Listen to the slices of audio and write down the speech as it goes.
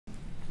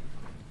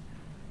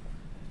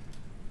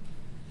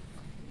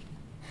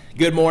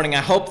Good morning.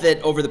 I hope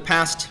that over the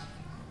past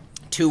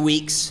 2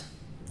 weeks,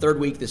 third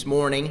week this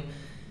morning,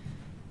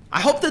 I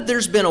hope that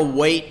there's been a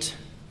weight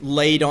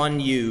laid on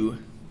you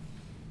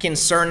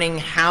concerning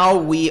how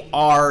we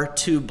are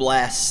to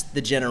bless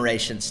the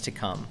generations to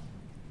come.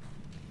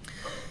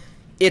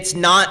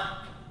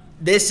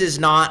 This is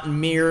not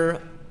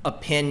mere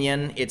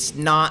opinion. It's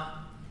not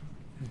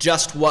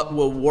just what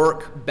will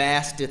work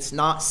best. It's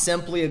not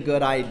simply a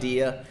good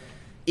idea.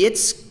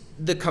 It's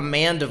the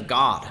command of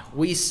God.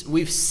 We've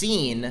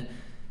seen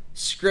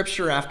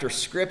scripture after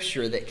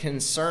scripture that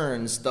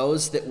concerns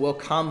those that will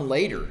come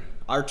later,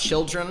 our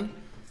children,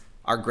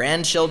 our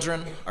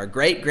grandchildren, our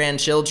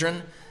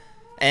great-grandchildren,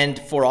 and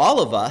for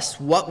all of us,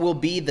 what will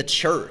be the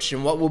church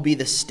and what will be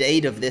the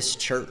state of this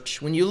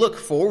church. When you look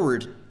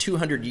forward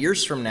 200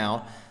 years from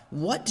now,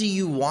 what do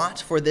you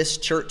want for this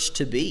church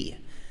to be?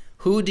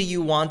 Who do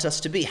you want us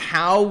to be?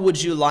 How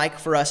would you like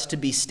for us to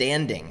be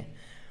standing?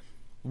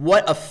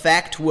 What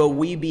effect will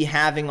we be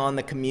having on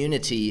the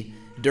community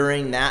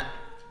during that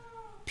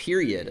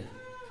period?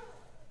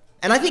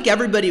 And I think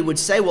everybody would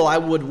say, well, I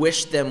would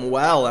wish them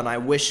well and I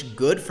wish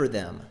good for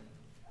them.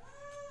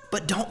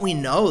 But don't we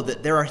know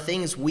that there are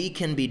things we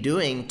can be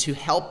doing to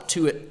help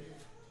to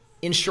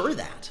ensure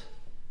that?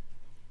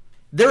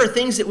 There are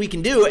things that we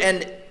can do,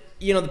 and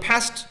the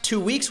past 2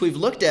 weeks we've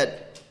looked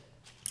at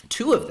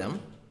two of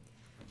them.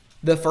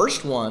 The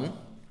first one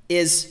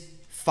is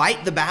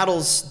fight the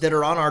battles that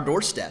are on our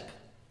doorstep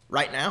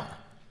right now.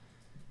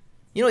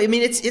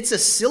 It's a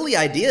silly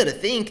idea to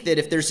think that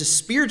if there's a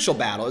spiritual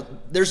battle,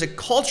 there's a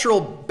cultural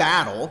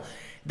battle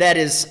that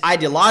is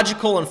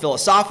ideological and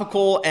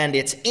philosophical, and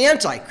it's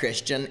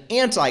anti-Christian,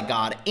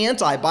 anti-God,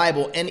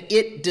 anti-Bible, and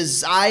it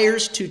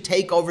desires to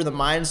take over the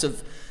minds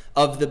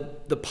of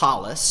the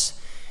polis.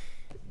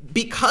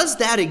 Because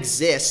that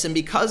exists and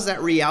because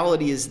that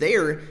reality is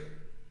there,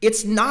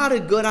 it's not a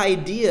good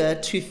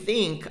idea to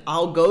think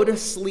I'll go to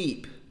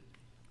sleep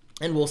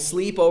and we'll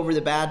sleep over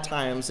the bad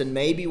times, and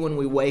maybe when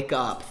we wake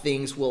up,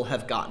 things will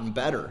have gotten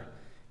better.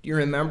 Do you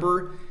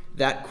remember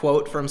that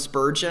quote from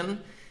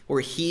Spurgeon where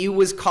he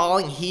was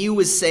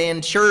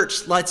saying,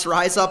 church, let's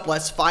rise up,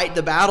 let's fight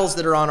the battles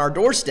that are on our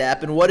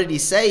doorstep. And what did he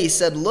say? He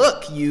said,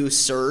 look, you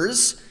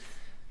sirs,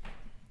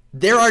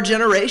 there are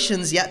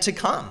generations yet to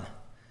come.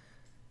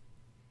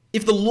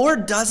 If the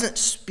Lord doesn't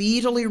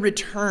speedily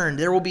return,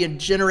 there will be a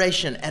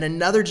generation and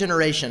another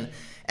generation.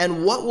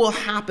 And what will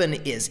happen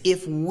is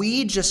if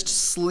we just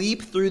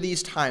sleep through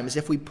these times,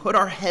 if we put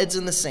our heads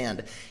in the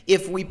sand,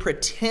 if we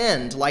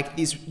pretend like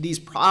these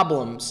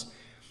problems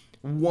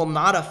will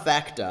not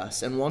affect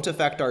us and won't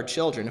affect our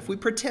children, if we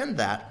pretend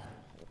that,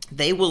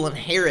 they will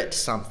inherit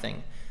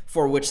something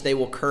for which they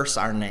will curse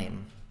our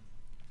name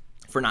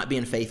for not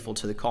being faithful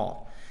to the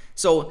call.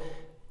 So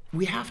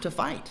we have to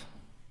fight.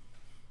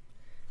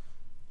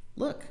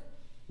 Look,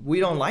 we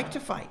don't like to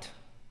fight.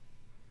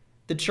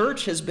 The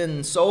church has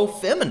been so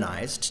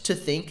feminized to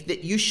think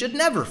that you should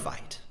never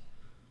fight.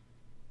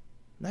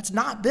 That's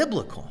not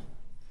biblical.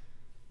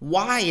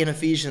 Why in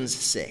Ephesians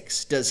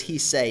 6 does he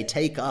say,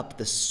 take up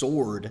the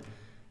sword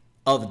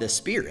of the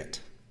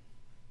Spirit?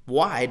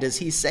 Why does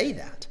he say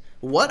that?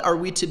 What are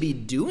we to be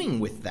doing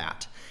with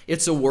that?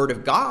 It's a word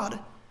of God.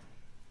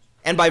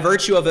 And by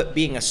virtue of it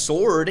being a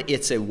sword,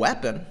 it's a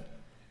weapon.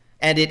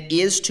 And it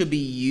is to be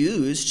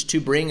used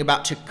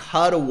to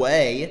cut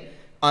away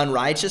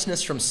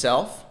unrighteousness from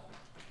self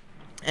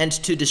and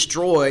to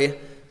destroy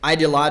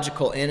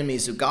ideological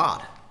enemies of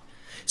God.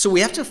 So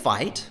we have to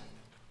fight.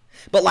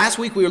 But last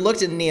week we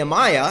looked at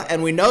Nehemiah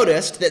and we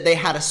noticed that they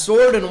had a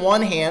sword in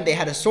one hand, they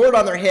had a sword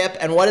on their hip,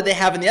 and what did they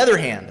have in the other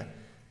hand?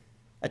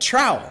 A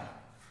trowel.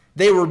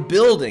 They were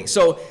building.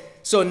 So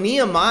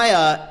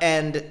Nehemiah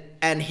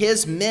and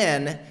his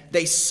men,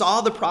 they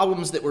saw the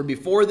problems that were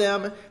before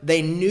them.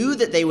 They knew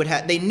that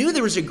they knew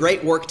there was a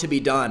great work to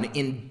be done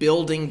in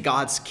building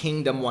God's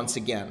kingdom once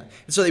again.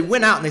 And so they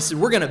went out and they said,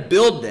 we're going to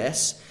build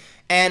this.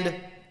 And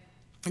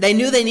they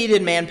knew they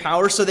needed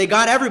manpower, so they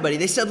got everybody.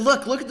 They said,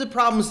 look at the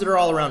problems that are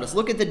all around us.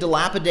 Look at the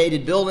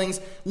dilapidated buildings.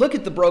 Look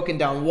at the broken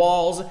down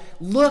walls.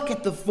 Look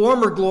at the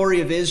former glory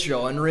of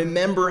Israel and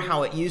remember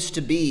how it used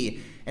to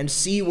be and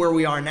see where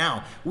we are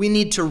now. We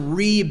need to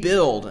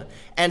rebuild.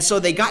 And so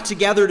they got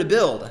together to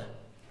build.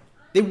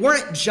 They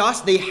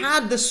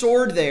had the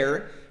sword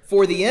there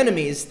for the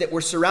enemies that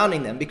were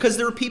surrounding them because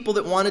there were people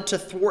that wanted to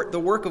thwart the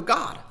work of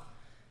God.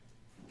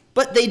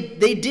 But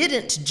they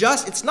didn't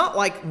it's not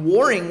like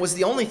warring was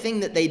the only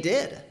thing that they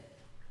did.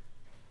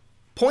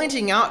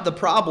 Pointing out the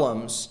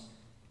problems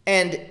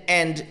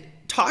and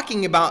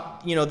talking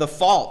about, the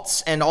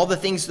faults and all the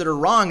things that are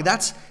wrong,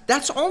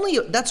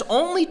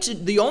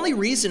 the only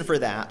reason for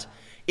that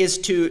is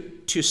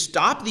to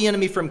stop the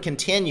enemy from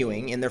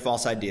continuing in their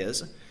false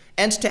ideas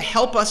and to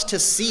help us to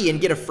see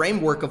and get a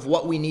framework of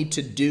what we need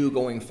to do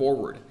going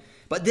forward.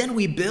 But then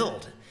we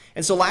build.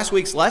 And so last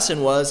week's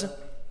lesson was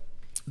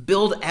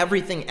build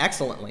everything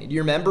excellently. Do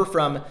you remember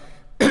from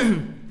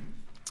 1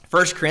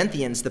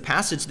 Corinthians, the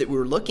passage that we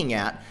were looking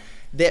at,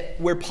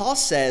 where Paul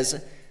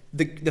says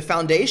the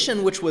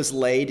foundation which was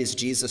laid is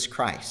Jesus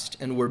Christ,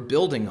 and we're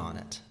building on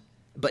it.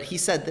 But he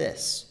said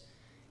this,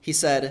 He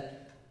said,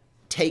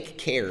 take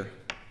care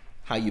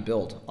how you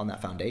build on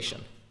that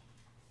foundation.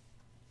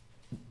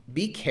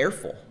 Be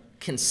careful,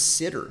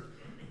 consider,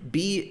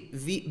 be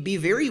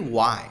very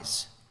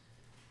wise,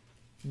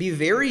 be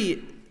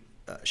very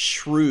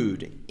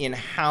shrewd in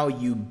how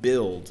you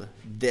build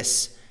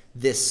this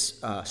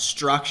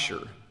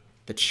structure,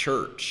 the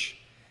church,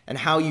 and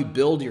how you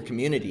build your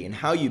community and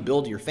how you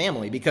build your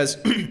family, because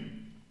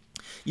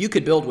you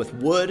could build with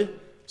wood,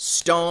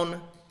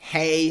 stone,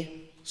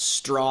 hay,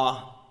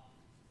 straw.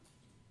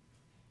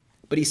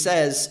 But he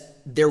says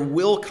there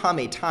will come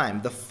a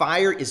time, the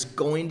fire is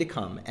going to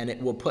come, and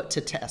it will put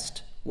to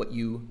test what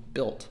you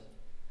built.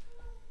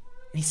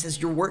 And he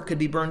says your work could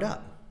be burned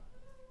up.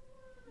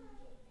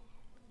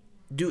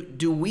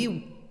 Do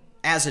we,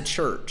 as a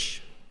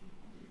church,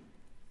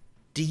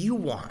 do you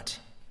want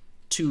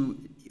to,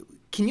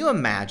 can you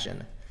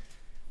imagine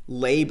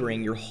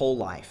laboring your whole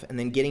life and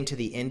then getting to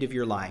the end of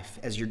your life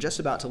as you're just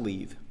about to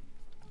leave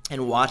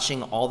and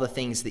watching all the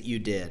things that you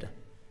did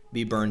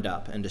be burned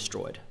up and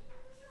destroyed?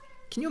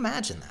 Can you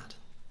imagine that?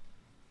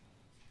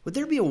 Would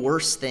there be a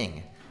worse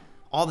thing?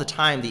 All the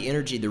time, the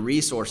energy, the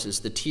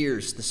resources, the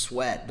tears, the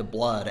sweat, the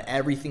blood,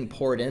 everything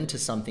poured into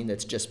something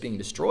that's just being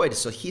destroyed.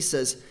 So he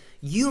says,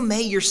 you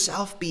may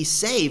yourself be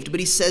saved, but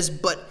he says,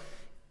 but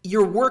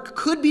your work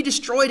could be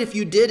destroyed if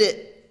you did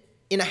it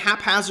in a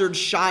haphazard,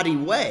 shoddy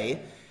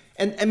way.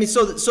 And I mean,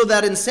 so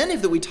that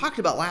incentive that we talked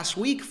about last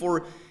week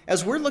for,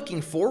 as we're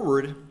looking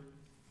forward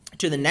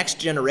to the next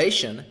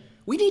generation,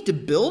 we need to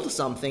build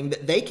something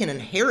that they can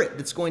inherit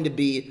that's going to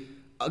be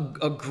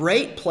a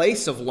great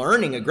place of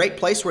learning, a great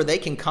place where they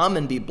can come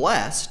and be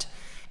blessed.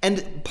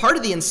 And part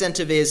of the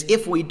incentive is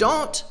if we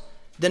don't,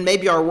 then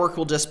maybe our work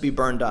will just be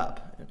burned up.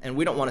 And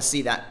we don't want to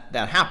see that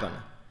happen.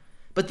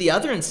 But the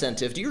other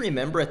incentive, do you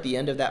remember at the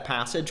end of that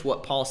passage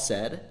what Paul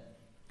said?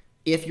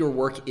 If your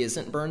work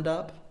isn't burned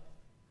up,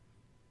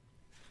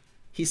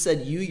 he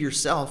said you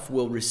yourself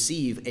will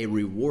receive a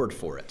reward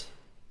for it.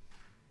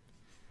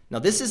 Now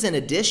this is in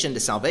addition to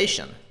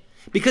salvation,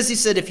 because he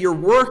said if your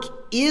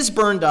work is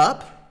burned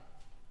up,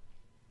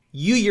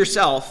 you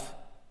yourself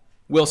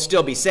will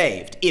still be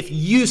saved if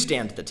you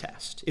stand the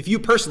test, if you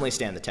personally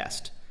stand the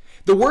test.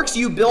 The works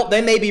you built,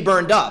 they may be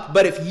burned up,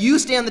 but if you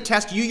stand the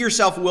test, you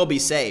yourself will be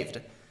saved.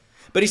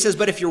 But he says,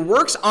 but if your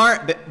works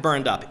aren't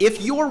burned up,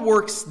 if your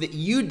works that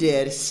you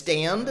did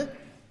stand,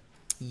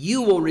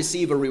 you will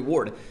receive a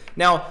reward.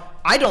 Now,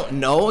 I don't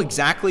know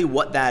exactly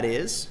what that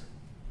is,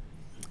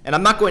 and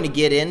I'm not going to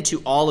get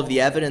into all of the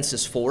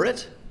evidences for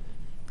it,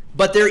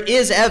 but there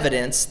is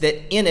evidence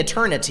that in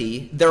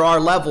eternity, there are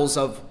levels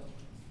of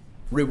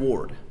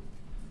reward.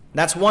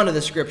 That's one of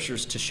the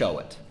scriptures to show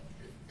it.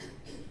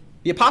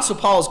 The Apostle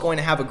Paul is going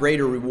to have a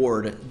greater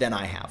reward than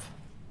I have.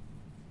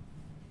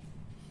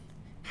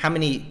 How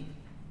many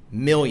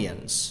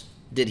millions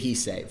did he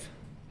save?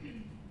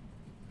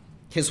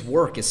 His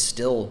work is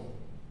still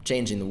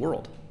changing the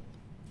world.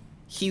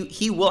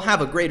 He will have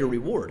a greater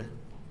reward.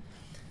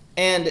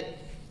 And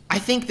I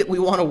think that we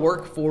want to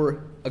work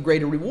for a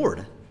greater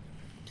reward.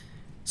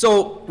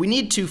 So we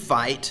need to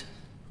fight.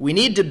 We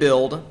need to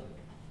build.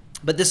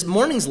 But this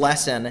morning's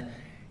lesson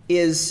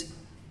is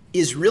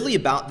really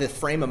about the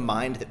frame of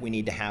mind that we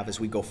need to have as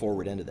we go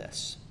forward into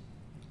this.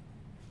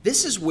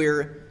 This is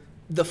where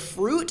the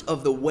fruit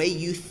of the way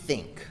you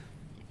think,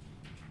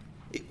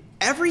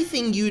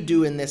 everything you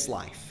do in this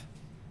life,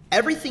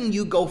 everything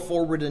you go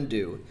forward and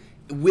do,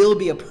 will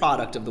be a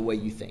product of the way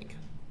you think.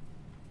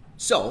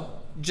 So,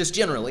 just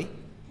generally,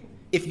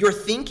 if your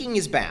thinking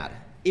is bad,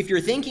 if your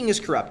thinking is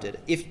corrupted,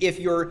 if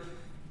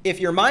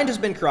your mind has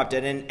been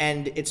corrupted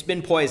and it's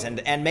been poisoned,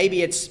 and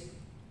maybe it's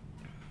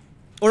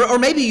or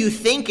maybe you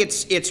think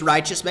it's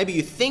righteous, maybe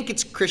you think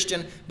it's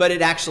Christian, but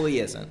it actually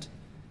isn't.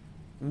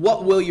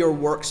 What will your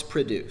works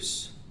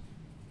produce?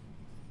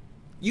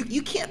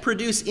 You can't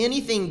produce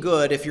anything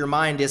good if your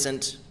mind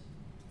hasn't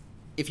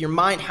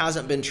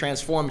been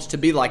transformed to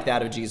be like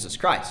that of Jesus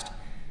Christ.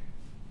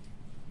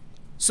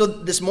 So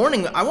this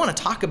morning, I want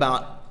to talk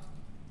about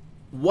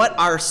what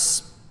our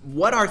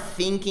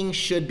thinking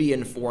should be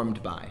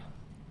informed by.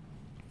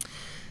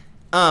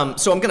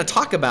 So I'm going to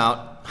talk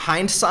about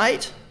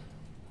hindsight,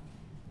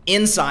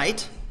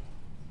 insight,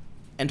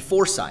 and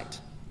foresight.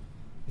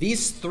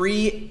 These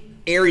three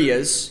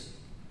areas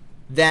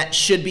that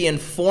should be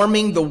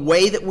informing the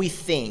way that we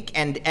think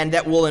and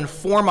that will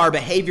inform our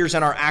behaviors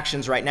and our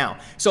actions right now.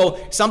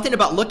 So something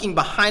about looking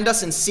behind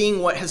us and seeing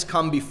what has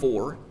come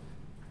before,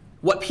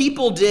 what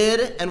people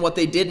did and what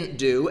they didn't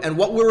do, and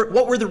what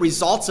were the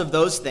results of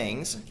those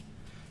things.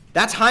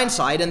 That's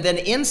hindsight. And then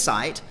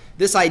insight,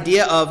 this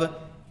idea of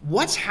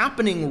what's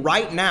happening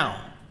right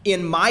now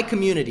in my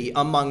community,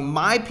 among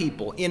my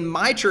people, in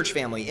my church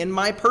family, in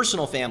my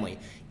personal family,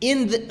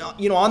 on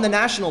the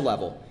national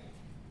level.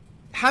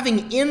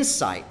 Having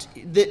insight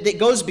that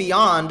goes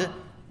beyond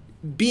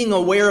being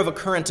aware of a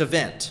current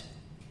event.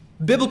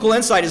 Biblical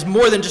insight is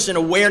more than just an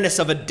awareness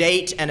of a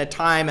date and a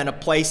time and a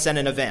place and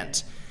an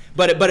event.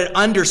 But it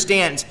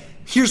understands,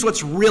 here's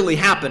what's really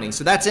happening.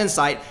 So that's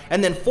insight.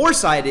 And then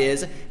foresight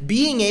is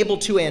being able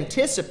to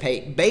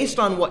anticipate based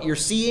on what you're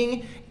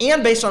seeing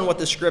and based on what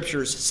the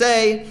scriptures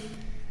say,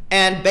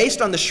 and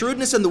based on the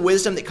shrewdness and the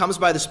wisdom that comes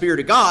by the Spirit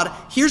of God,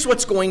 here's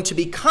what's going to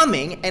be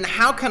coming, and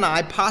how can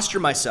I posture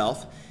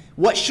myself?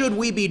 What should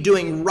we be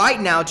doing right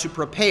now to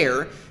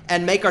prepare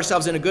and make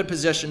ourselves in a good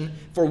position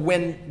for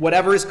when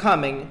whatever is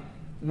coming,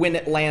 when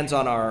it lands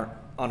on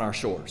our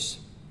shores?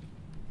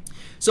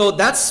 So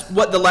that's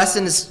what the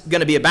lesson is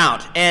going to be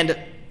about. And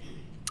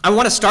I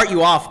want to start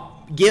you off.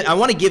 I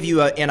want to give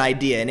you an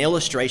idea, an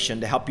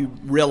illustration to help you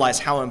realize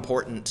how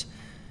important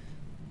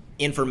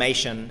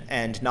information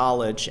and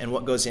knowledge and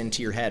what goes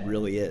into your head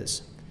really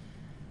is.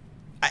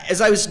 As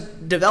I was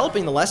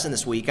developing the lesson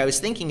this week, I was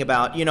thinking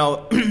about,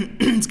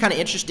 it's kind of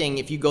interesting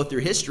if you go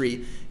through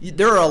history,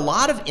 there are a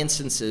lot of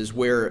instances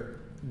where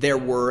there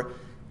were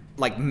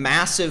like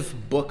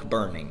massive book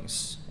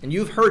burnings, and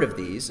you've heard of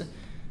these.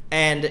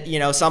 And,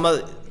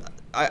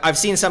 I've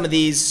seen some of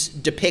these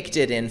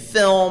depicted in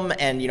film,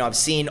 and, I've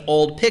seen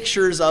old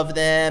pictures of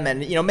them, and,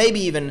 maybe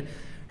even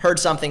heard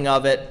something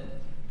of it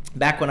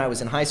back when I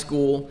was in high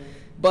school.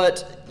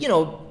 But,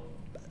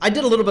 I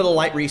did a little bit of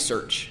light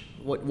research.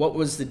 What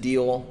was the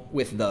deal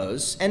with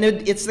those? And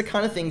it's the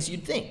kind of things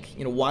you'd think.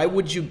 Why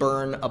would you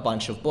burn a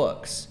bunch of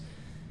books?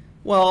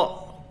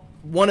 Well,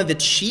 one of the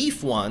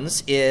chief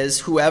ones is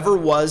whoever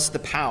was the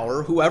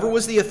power, whoever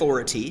was the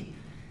authority,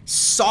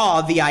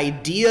 saw the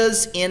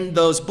ideas in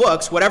those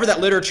books, whatever that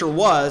literature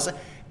was,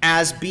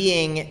 as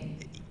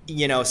being,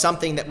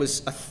 something that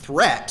was a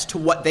threat to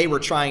what they were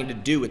trying to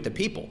do with the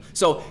people.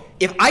 So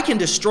if I can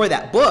destroy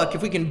that book,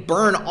 if we can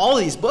burn all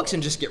of these books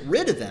and just get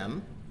rid of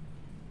them,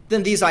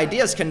 then these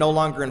ideas can no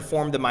longer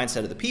inform the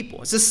mindset of the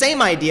people. It's the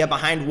same idea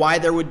behind why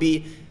there would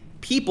be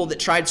people that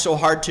tried so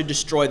hard to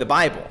destroy the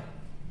Bible.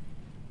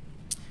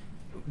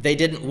 They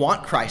didn't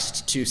want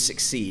Christ to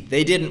succeed.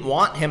 They didn't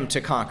want him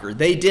to conquer.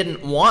 They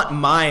didn't want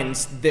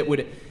minds that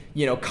would,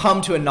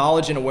 come to a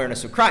knowledge and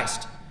awareness of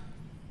Christ.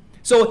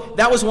 So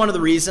that was one of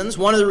the reasons.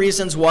 One of the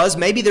reasons was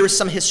maybe there was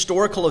some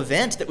historical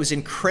event that was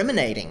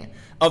incriminating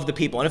of the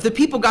people. And if the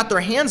people got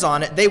their hands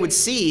on it, they would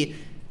see,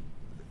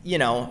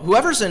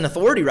 whoever's in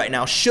authority right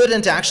now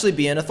shouldn't actually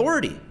be in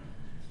authority.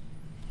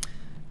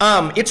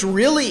 It's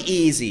really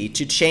easy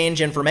to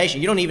change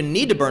information. You don't even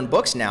need to burn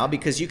books now,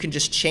 because you can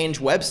just change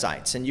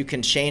websites, and you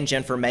can change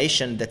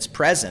information that's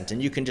present,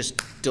 and you can just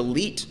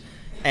delete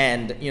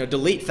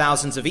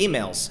thousands of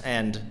emails,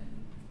 and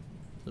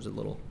there's a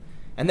little,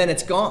 and then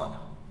it's gone.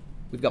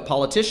 We've got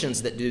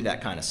politicians that do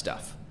that kind of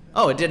stuff.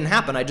 Oh, it didn't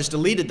happen. I just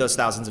deleted those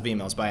thousands of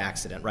emails by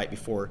accident right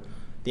before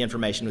the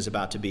information was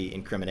about to be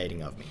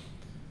incriminating of me.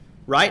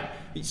 Right?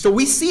 So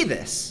we see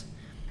this.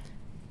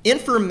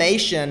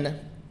 Information,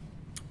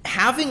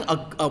 having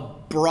a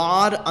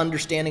broad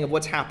understanding of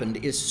what's happened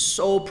is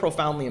so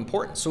profoundly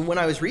important. So when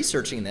I was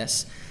researching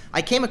this,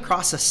 I came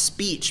across a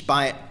speech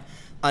by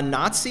a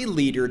Nazi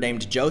leader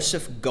named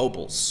Joseph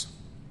Goebbels.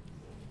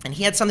 And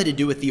he had something to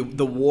do with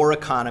the war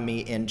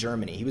economy in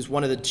Germany. He was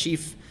one of the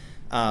chief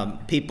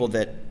people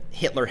that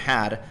Hitler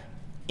had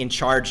in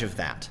charge of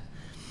that,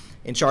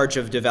 in charge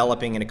of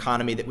developing an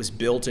economy that was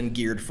built and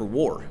geared for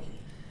war.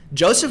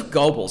 Joseph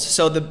Goebbels,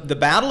 so the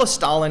Battle of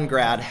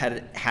Stalingrad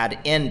had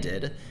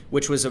ended,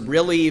 which was a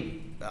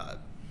really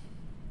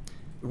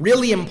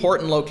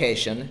important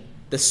location.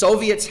 The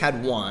Soviets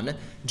had won.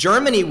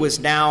 Germany was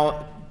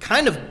now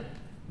kind of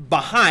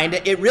behind.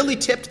 It really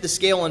tipped the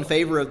scale in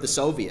favor of the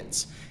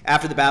Soviets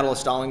after the Battle of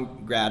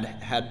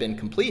Stalingrad had been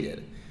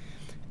completed.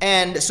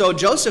 And so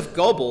Joseph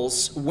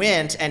Goebbels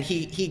went, and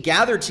he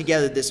gathered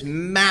together this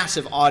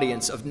massive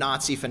audience of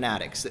Nazi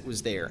fanatics that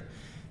was there.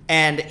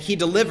 And he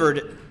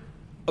delivered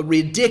a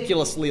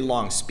ridiculously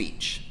long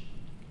speech.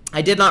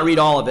 I did not read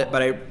all of it,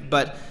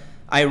 but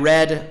I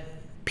read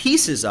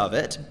pieces of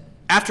it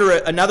after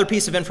another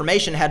piece of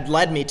information had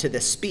led me to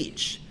this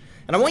speech.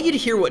 And I want you to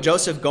hear what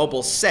Joseph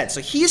Goebbels said.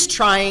 So he's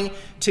trying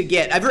to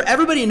get,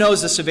 everybody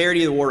knows the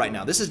severity of the war right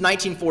now. This is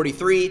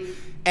 1943,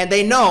 and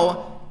they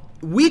know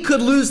we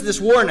could lose this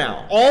war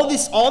now. All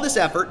this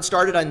effort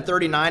started in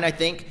 39, I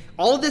think.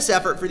 All of this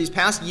effort for these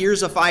past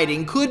years of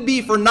fighting could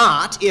be for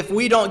naught if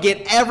we don't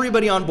get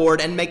everybody on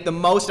board and make the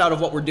most out of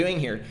what we're doing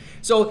here.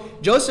 So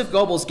Joseph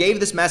Goebbels gave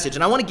this message,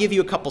 and I want to give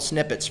you a couple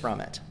snippets from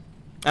it.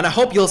 And I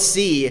hope you'll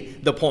see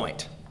the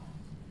point.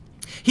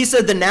 He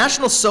said, the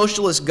National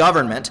Socialist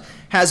government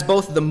has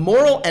both the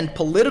moral and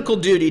political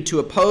duty to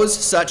oppose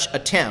such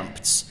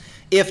attempts,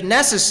 if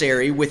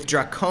necessary, with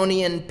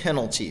draconian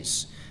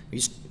penalties.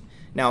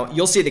 Now,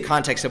 you'll see the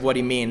context of what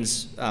he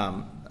means.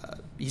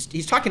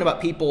 He's talking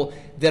about people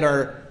that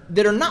are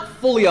not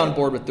fully on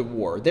board with the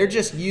war. They're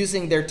just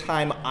using their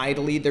time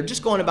idly. They're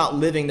just going about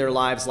living their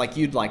lives like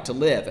you'd like to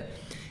live.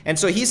 And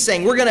so he's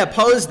saying we're going to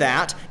oppose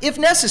that, if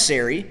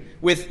necessary,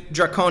 with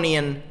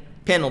draconian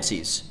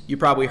penalties. You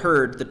probably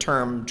heard the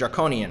term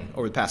draconian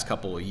over the past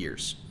couple of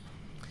years.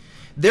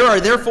 There are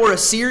therefore a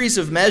series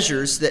of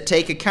measures that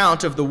take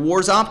account of the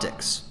war's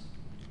optics.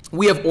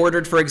 We have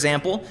ordered, for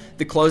example,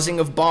 the closing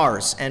of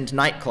bars and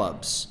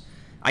nightclubs.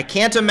 I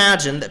can't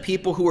imagine that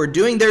people who are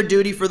doing their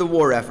duty for the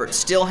war effort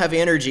still have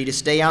energy to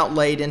stay out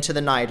late into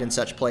the night in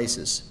such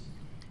places.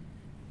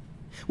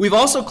 We've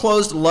also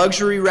closed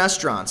luxury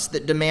restaurants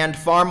that demand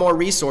far more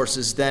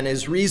resources than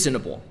is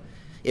reasonable.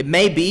 It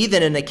may be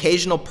that an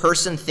occasional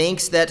person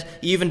thinks that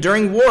even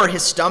during war,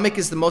 his stomach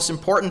is the most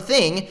important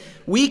thing.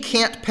 We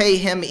can't pay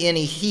him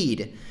any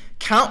heed.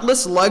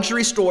 Countless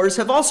luxury stores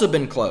have also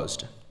been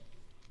closed.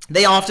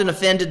 They often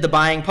offended the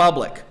buying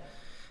public.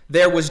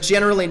 There was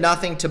generally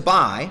nothing to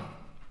buy,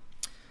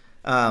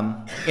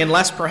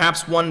 unless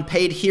perhaps one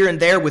paid here and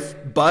there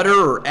with butter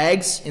or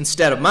eggs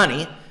instead of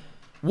money.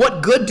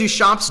 What good do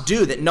shops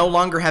do that no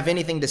longer have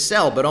anything to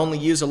sell but only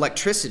use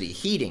electricity,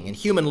 heating, and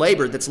human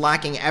labor that's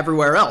lacking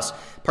everywhere else,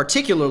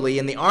 particularly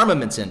in the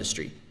armaments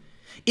industry?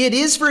 It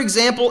is, for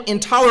example,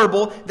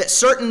 intolerable that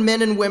certain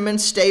men and women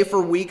stay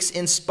for weeks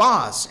in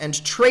spas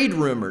and trade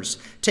rumors,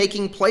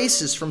 taking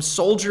places from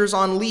soldiers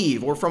on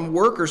leave or from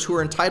workers who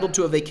are entitled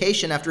to a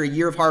vacation after a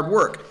year of hard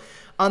work.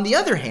 On the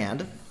other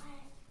hand,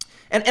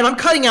 and I'm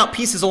cutting out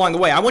pieces along the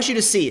way. I want you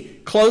to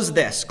see, close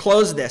this,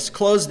 close this,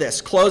 close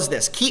this, close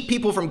this. Keep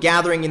people from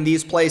gathering in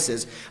these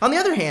places. On the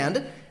other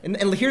hand, and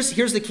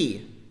here's the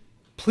key.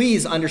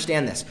 Please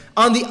understand this.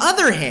 On the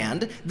other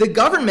hand, the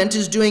government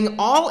is doing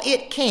all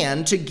it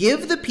can to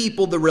give the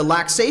people the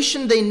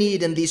relaxation they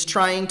need in these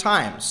trying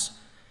times.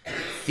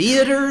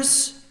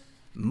 Theaters,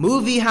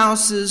 movie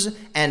houses,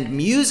 and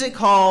music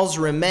halls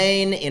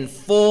remain in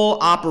full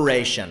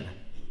operation.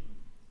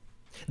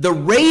 The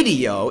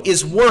radio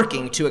is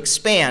working to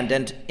expand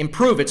and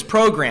improve its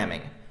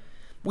programming.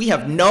 We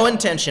have no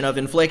intention of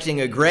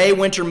inflicting a gray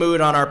winter mood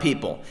on our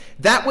people.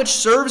 That which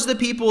serves the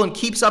people and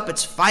keeps up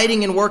its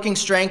fighting and working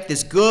strength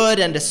is good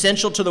and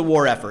essential to the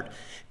war effort.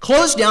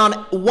 Close down.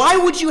 Why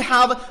would you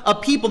have a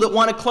people that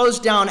want to close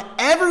down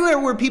everywhere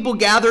where people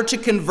gather to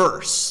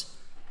converse?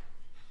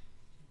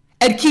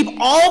 And keep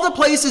all the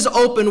places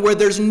open where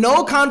there's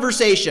no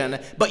conversation,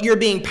 but you're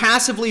being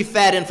passively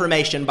fed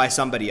information by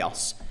somebody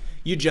else.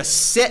 You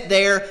just sit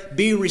there,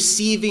 be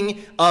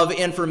receiving of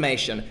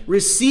information.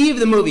 Receive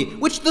the movie,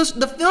 which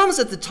the films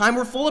at the time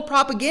were full of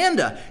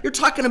propaganda. You're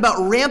talking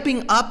about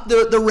ramping up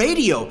the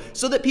radio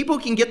so that people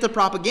can get the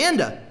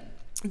propaganda.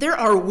 There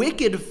are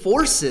wicked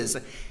forces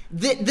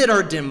that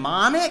are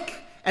demonic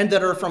and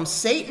that are from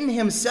Satan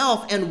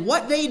himself. And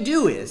what they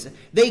do is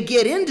they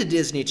get into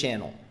Disney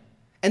Channel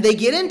and they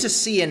get into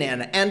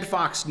CNN and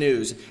Fox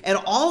News and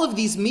all of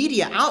these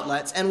media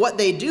outlets. And what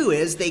they do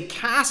is they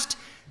cast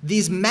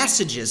these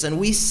messages, and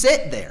we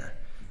sit there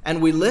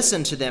and we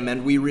listen to them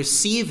and we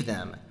receive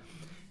them.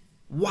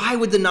 Why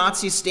would the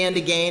Nazis stand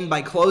to gain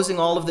by closing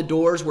all of the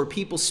doors where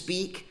people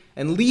speak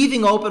and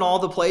leaving open all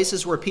the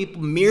places where people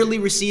merely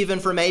receive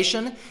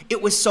information? It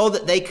was so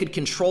that they could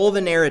control the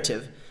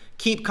narrative,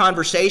 keep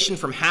conversation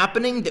from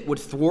happening that would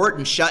thwart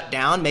and shut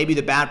down maybe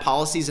the bad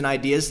policies and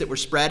ideas that were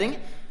spreading,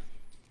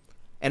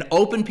 and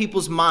open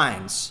people's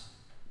minds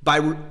by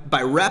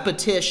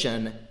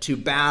repetition to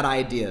bad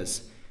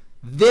ideas.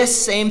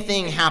 This same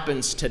thing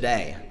happens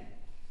today.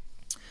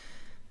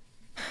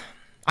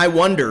 I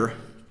wonder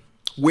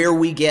where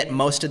we get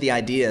most of the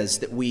ideas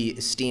that we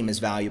esteem as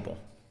valuable.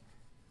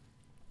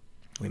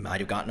 We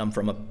might have gotten them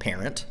from a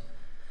parent.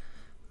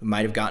 We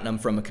might have gotten them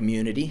from a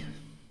community.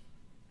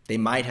 They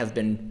might have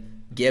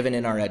been given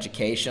in our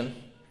education.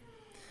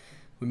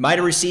 We might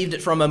have received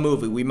it from a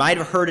movie. We might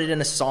have heard it in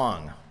a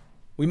song.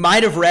 We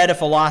might have read a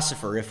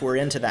philosopher if we're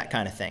into that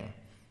kind of thing.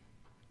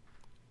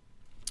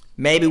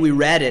 Maybe we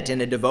read it in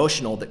a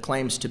devotional that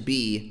claims to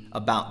be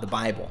about the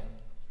Bible.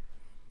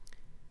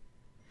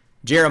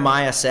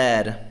 Jeremiah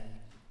said,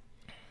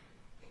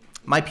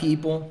 "My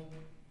people,"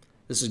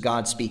 this is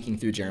God speaking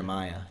through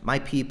Jeremiah, "my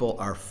people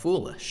are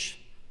foolish.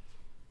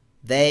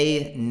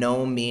 They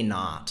know me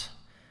not.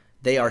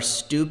 They are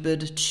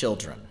stupid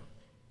children.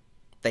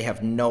 They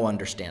have no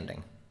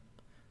understanding.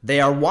 They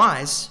are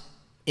wise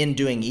in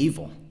doing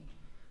evil,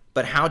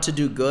 but how to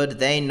do good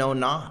they know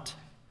not."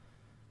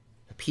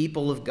 The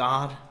people of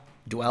God,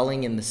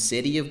 dwelling in the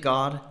city of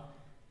God,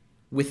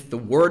 with the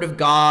word of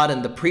God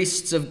and the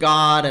priests of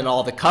God and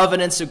all the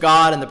covenants of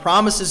God and the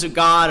promises of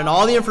God and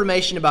all the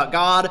information about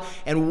God,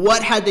 and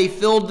what had they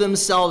filled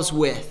themselves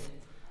with?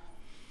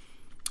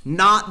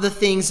 Not the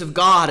things of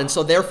God. And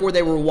so therefore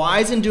they were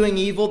wise in doing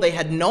evil. They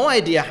had no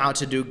idea how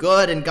to do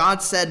good, and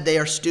God said they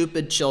are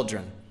stupid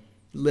children.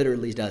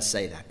 Literally does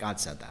say that. God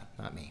said that,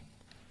 not me.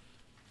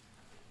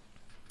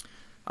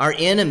 Our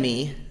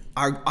enemy,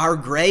 our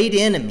great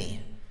enemy,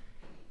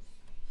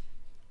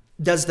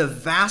 does the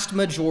vast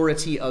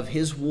majority of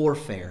his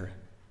warfare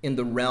in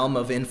the realm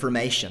of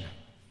information,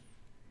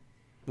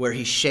 where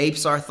he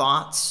shapes our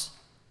thoughts,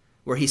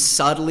 where he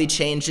subtly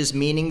changes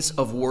meanings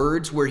of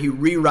words, where he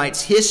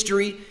rewrites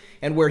history,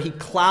 and where he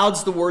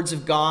clouds the words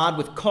of God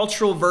with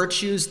cultural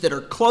virtues that are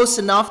close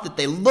enough that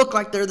they look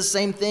like they're the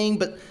same thing,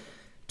 but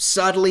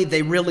subtly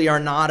they really are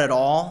not at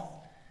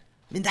all.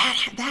 I mean,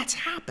 that's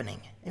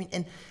happening.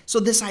 And so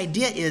this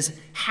idea is,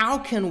 how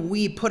can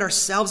we put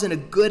ourselves in a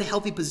good,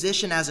 healthy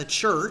position as a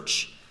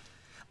church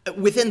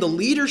within the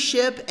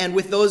leadership and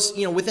with those,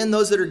 within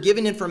those that are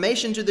giving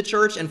information to the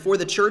church, and for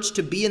the church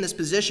to be in this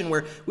position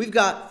where we've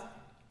got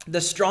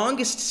the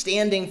strongest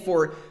standing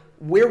for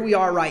where we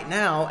are right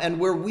now and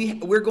where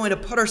we're going to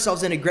put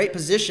ourselves in a great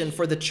position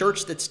for the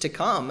church that's to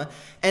come.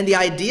 And the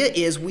idea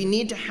is we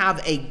need to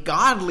have a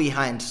godly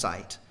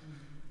hindsight.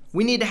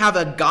 We need to have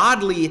a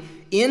godly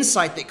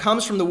insight that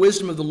comes from the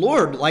wisdom of the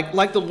Lord.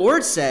 Like the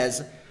Lord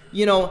says,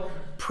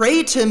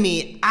 pray to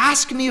me,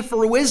 ask me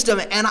for wisdom,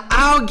 and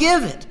I'll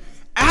give it.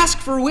 Ask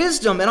for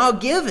wisdom, and I'll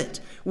give it.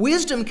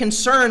 Wisdom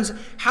concerns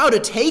how to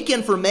take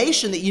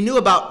information that you knew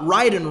about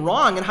right and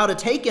wrong and how to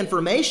take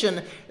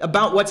information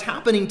about what's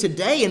happening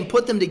today and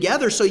put them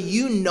together so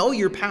you know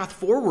your path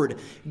forward.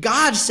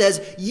 God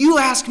says, you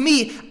ask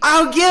me,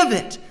 I'll give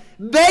it.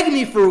 Beg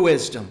me for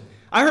wisdom.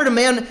 I heard a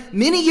man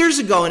many years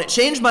ago, and it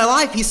changed my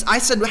life. I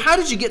said, how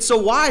did you get so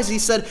wise? He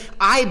said,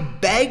 I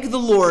beg the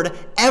Lord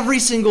every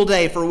single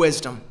day for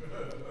wisdom.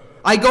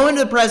 I go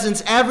into the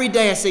presence every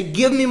day. I say,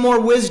 give me more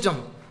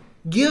wisdom.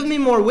 Give me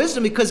more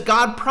wisdom because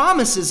God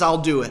promises I'll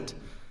do it.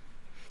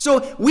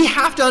 So we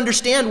have to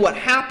understand what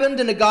happened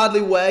in a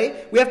godly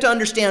way. We have to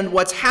understand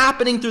what's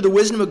happening through the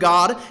wisdom of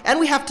God. And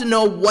we have to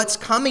know what's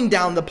coming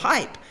down the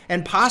pipe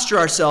and posture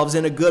ourselves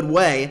in a good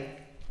way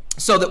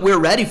so that we're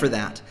ready for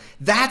that.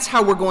 That's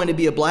how we're going to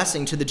be a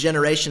blessing to the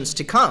generations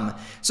to come.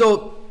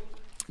 So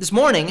this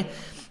morning,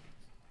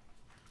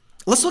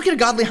 let's look at a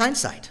godly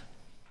hindsight.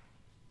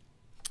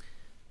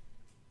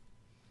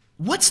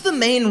 What's the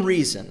main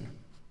reason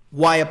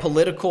why a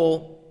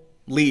political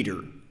leader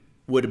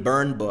would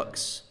burn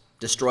books,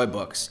 destroy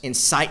books,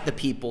 incite the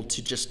people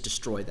to just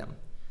destroy them?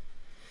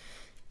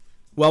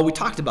 Well, we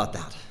talked about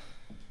that,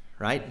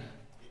 right?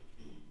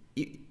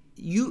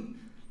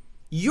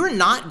 You're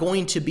not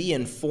going to be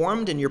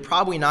informed, and you're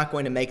probably not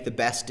going to make the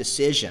best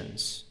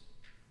decisions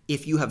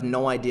if you have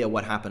no idea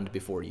what happened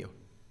before you.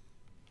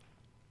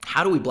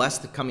 How do we bless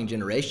the coming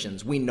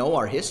generations? We know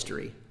our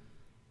history,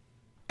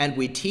 and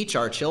we teach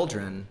our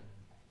children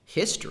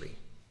history.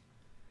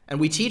 And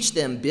we teach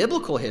them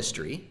biblical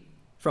history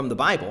from the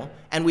Bible,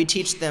 and we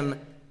teach them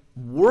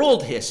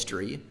world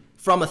history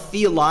from a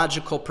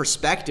theological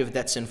perspective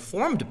that's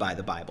informed by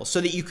the Bible,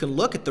 so that you can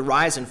look at the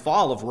rise and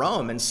fall of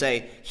Rome and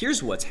say,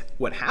 here's what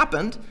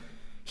happened.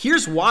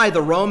 Here's why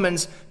the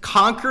Romans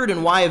conquered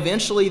and why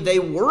eventually they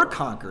were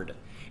conquered.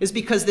 Is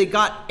because they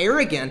got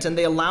arrogant and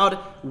they allowed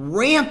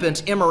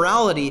rampant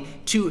immorality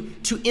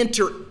to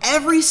enter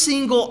every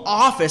single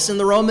office in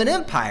the Roman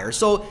Empire.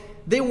 So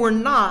they were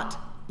not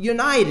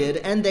united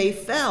and they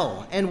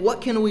fell. And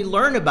what can we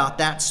learn about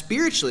that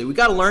spiritually? We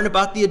got to learn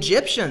about the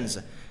Egyptians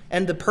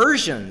and the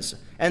Persians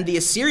and the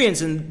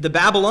Assyrians and the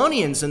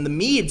Babylonians and the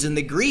Medes and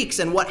the Greeks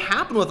and what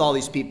happened with all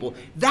these people.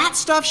 That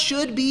stuff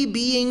should be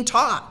being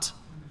taught.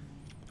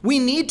 We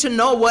need to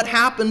know what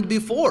happened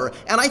before.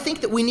 And I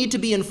think that we need to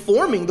be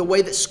informing the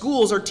way that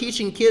schools are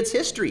teaching kids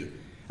history.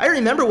 I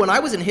remember when I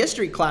was in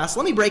history class,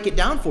 let me break it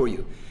down for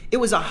you. It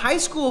was a high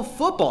school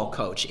football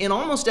coach in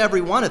almost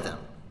every one of them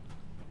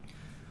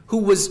who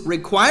was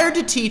required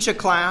to teach a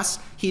class.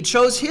 He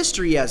chose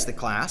history as the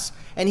class,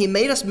 and he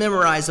made us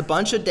memorize a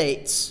bunch of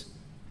dates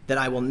that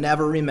I will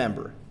never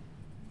remember,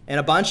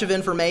 and a bunch of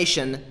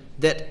information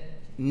that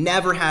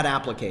never had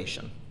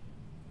application.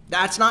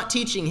 That's not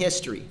teaching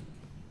history.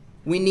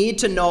 We need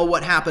to know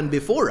what happened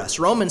before us.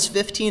 Romans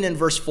 15 and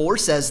verse 4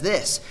 says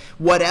this,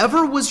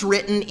 whatever was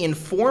written in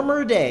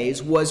former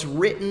days was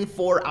written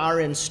for our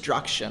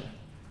instruction.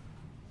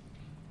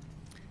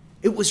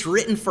 It was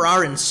written for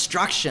our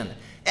instruction.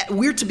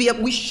 We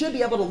should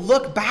be able to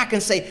look back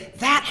and say,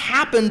 that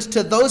happened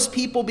to those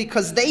people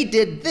because they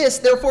did this.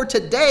 Therefore,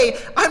 today,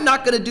 I'm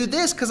not going to do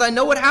this because I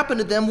know what happened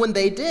to them when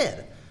they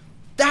did.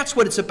 That's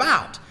what it's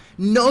about.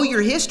 Know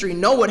your history.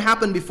 Know what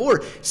happened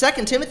before.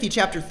 2 Timothy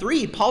chapter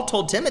 3, Paul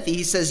told Timothy,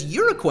 he says,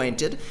 you're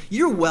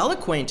well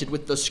acquainted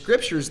with the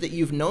scriptures that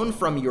you've known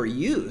from your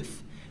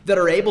youth that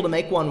are able to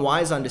make one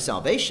wise unto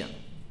salvation.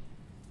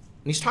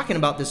 And he's talking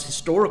about this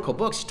historical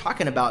books. He's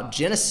talking about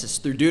Genesis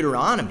through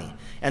Deuteronomy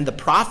and the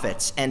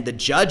prophets and the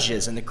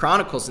judges and the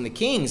chronicles and the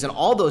kings and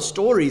all those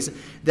stories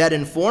that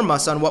inform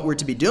us on what we're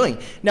to be doing.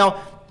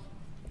 Now,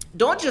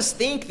 don't just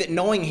think that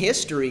knowing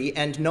history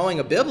and knowing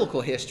a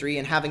biblical history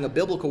and having a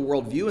biblical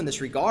worldview in this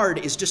regard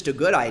is just a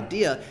good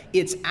idea.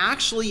 It's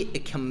actually a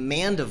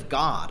command of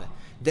God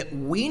that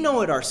we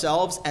know it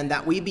ourselves and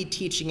that we be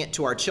teaching it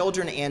to our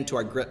children and to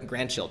our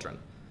grandchildren.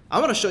 I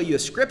want to show you a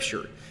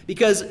scripture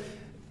because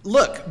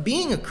look,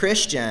 being a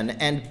Christian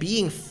and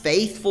being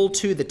faithful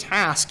to the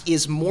task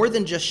is more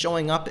than just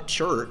showing up at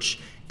church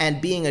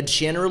and being a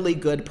generally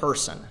good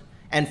person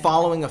and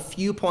following a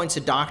few points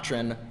of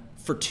doctrine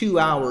for 2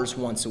 hours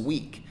once a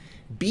week.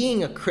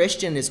 Being a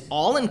Christian is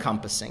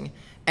all-encompassing,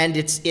 and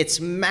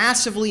it's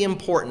massively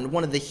important.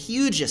 One of the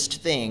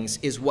hugest things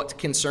is what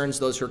concerns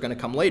those who are going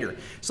to come later.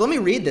 So let me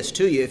read this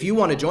to you. If you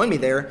want to join me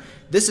there,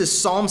 this is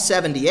Psalm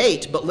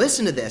 78, but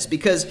listen to this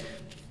because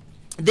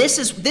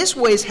this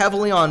weighs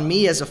heavily on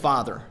me as a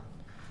father,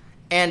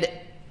 and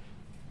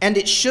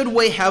it should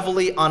weigh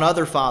heavily on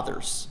other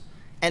fathers,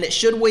 and it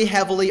should weigh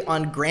heavily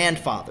on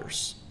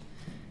grandfathers,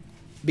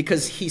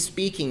 because he's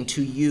speaking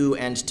to you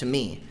and to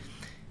me.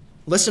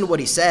 Listen to what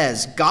he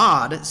says.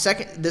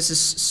 This is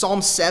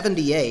Psalm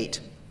 78,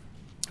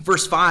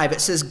 verse 5,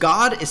 it says,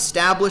 God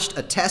established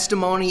a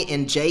testimony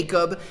in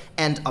Jacob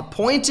and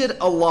appointed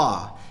a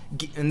law.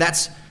 And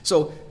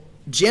so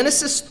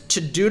Genesis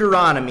to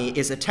Deuteronomy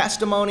is a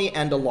testimony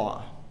and a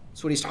law.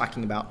 That's what he's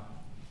talking about.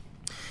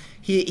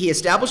 He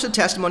established a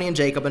testimony in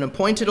Jacob and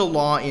appointed a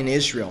law in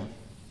Israel,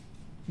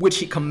 which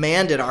he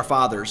commanded our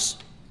fathers.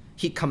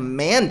 He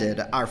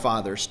commanded our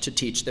fathers to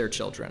teach their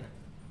children.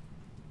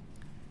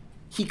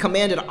 He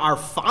commanded our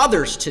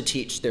fathers to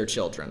teach their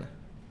children.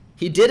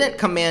 He didn't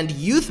command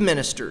youth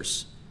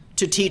ministers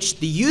to teach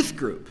the youth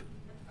group.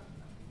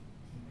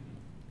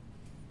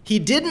 He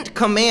didn't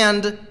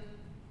command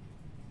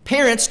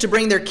parents to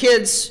bring their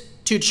kids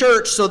to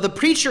church so the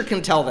preacher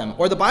can tell them,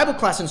 or the Bible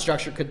class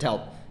instructor could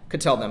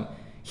tell them.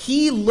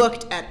 He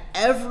looked at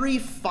every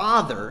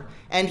father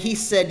and he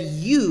said,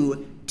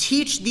 you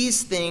teach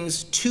these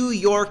things to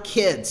your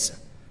kids.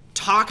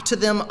 Talk to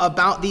them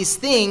about these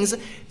things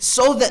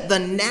so that the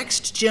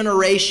next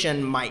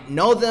generation might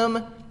know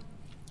them.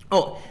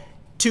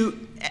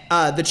 To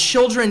the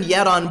children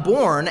yet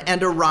unborn,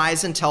 and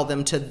arise and tell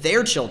them to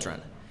their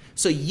children.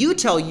 So you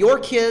tell your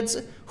kids,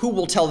 who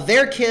will tell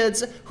their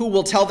kids, who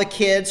will tell the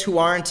kids who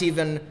aren't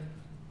even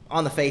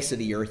on the face of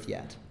the earth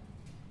yet.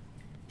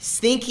 He's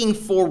thinking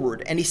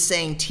forward, and he's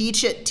saying,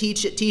 teach it,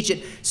 teach it, teach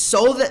it,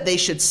 so that they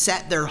should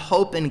set their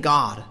hope in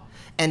God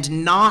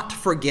and not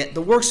forget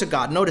the works of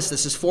God. Notice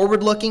this is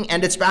forward-looking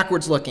and it's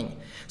backwards-looking.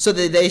 So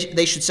that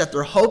they should set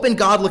their hope in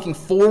God, looking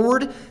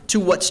forward to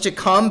what's to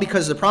come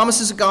because of the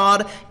promises of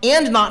God,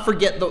 and not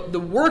forget the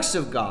works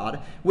of God,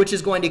 which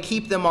is going to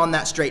keep them on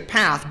that straight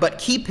path, but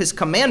keep his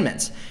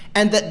commandments.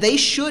 And that they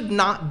should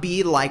not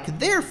be like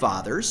their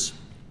fathers,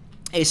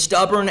 a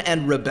stubborn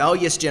and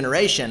rebellious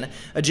generation,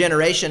 a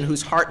generation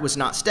whose heart was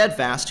not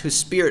steadfast, whose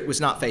spirit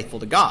was not faithful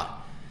to God.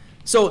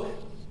 So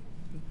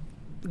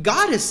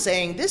God is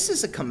saying, this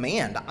is a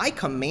command. I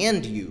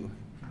command you,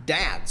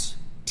 dads,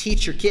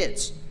 teach your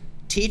kids.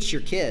 Teach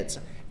your kids.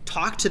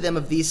 Talk to them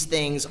of these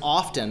things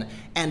often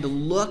and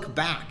look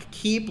back.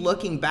 Keep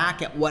looking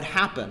back at what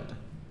happened.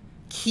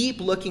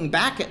 Keep looking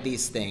back at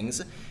these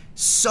things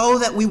so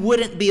that we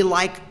wouldn't be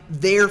like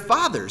their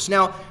fathers.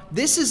 Now,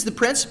 this is the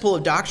principle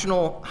of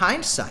doctrinal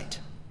hindsight.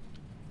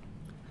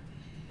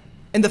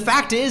 And the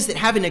fact is that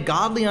having a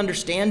godly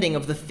understanding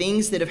of the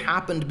things that have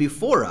happened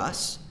before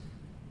us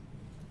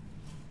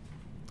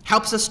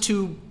helps us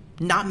to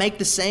not make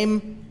the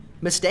same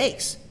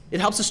mistakes. It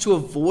helps us to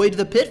avoid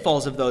the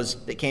pitfalls of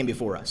those that came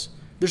before us.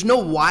 There's no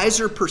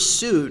wiser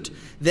pursuit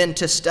than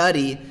to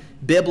study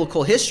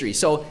biblical history.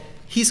 So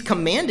he's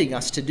commanding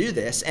us to do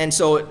this. And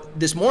so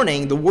this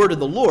morning, the word of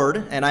the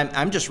Lord, and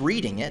I'm just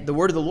reading it, the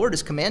word of the Lord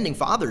is commanding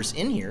fathers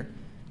in here.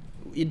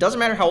 It doesn't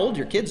matter how old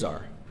your kids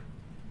are.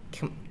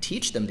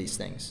 Teach them these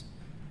things.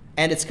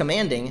 And it's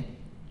commanding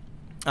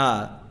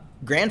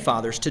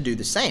grandfathers to do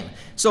the same.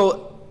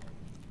 So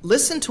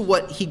listen to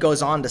what he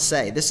goes on to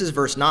say. This is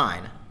verse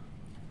 9.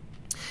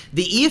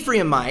 The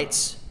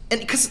Ephraimites, and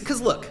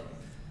because look,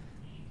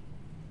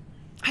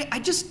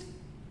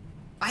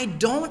 I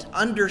don't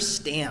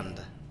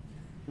understand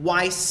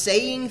why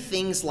saying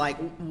things like,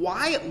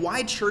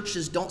 why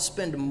churches don't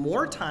spend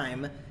more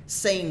time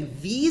saying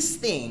these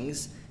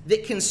things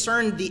that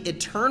concern the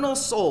eternal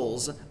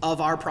souls of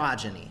our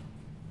progeny.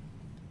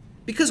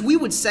 Because we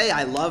would say,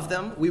 I love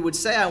them. We would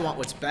say, I want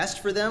what's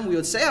best for them. We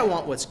would say, I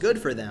want what's good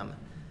for them.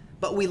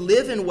 But we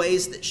live in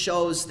ways that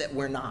shows that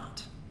we're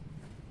not.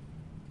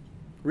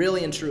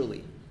 Really and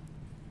truly.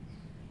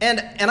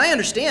 And I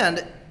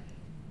understand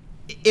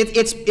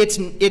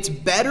it's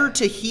better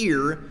to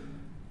hear,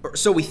 or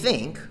so we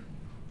think.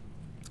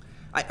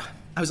 I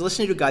was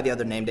listening to a guy the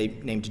other day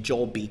named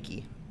Joel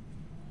Beakey.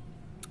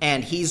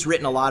 And he's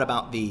written a lot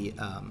about the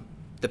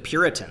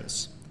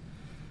Puritans.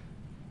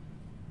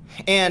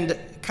 And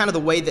kind of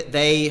the way that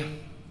they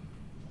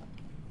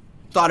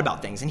thought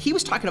about things. And he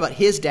was talking about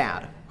his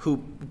dad,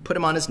 who put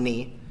him on his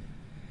knee.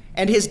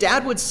 And his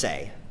dad would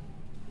say,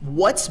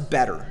 what's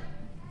better?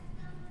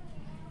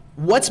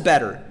 What's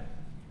better?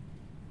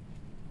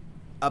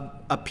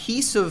 A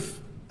piece of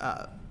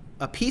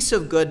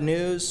good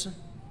news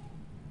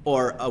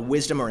or a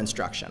wisdom or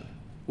instruction?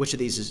 Which of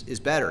these is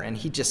better? And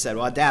he just said,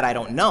 well, Dad, I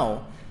don't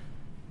know.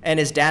 And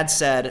his dad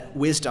said,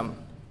 wisdom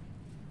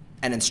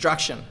and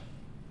instruction.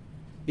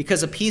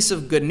 Because a piece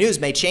of good news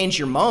may change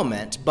your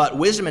moment, but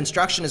wisdom and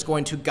instruction is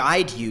going to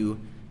guide you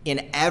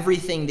in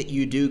everything that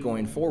you do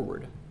going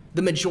forward.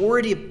 The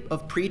majority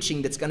of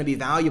preaching that's going to be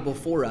valuable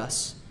for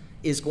us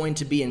is going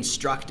to be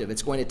instructive.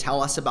 It's going to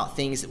tell us about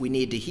things that we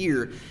need to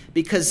hear,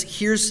 because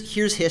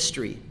here's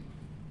history.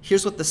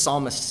 Here's what the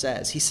psalmist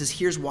says. He says,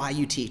 here's why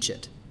you teach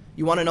it.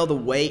 You want to know the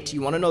weight.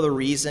 You want to know the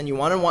reason. You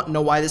want to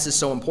know why this is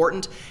so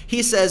important.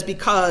 He says,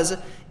 because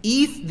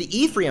the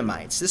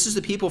Ephraimites, this is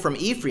the people from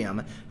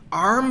Ephraim,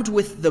 armed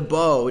with the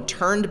bow,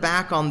 turned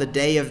back on the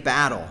day of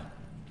battle.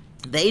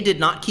 They did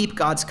not keep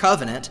God's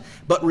covenant,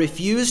 but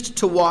refused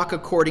to walk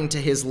according to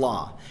his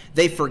law.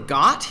 They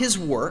forgot his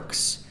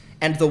works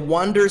and the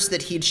wonders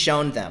that he'd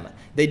shown them.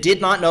 They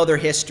did not know their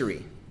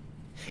history.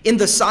 In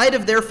the sight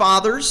of their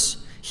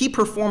fathers, He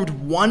performed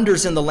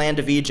wonders in the land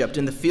of Egypt,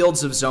 in the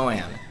fields of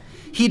Zoan.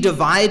 He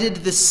divided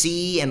the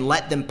sea and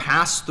let them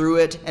pass through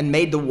it and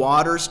made the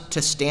waters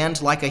to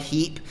stand like a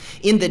heap.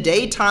 In the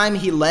daytime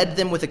he led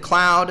them with a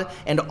cloud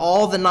and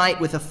all the night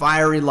with a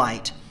fiery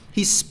light.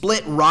 He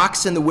split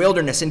rocks in the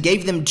wilderness and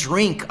gave them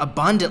drink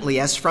abundantly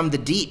as from the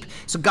deep.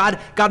 So God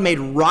made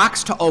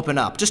rocks to open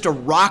up, just a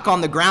rock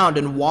on the ground,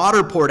 and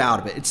water poured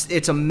out of it.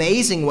 It's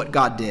amazing what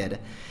God did.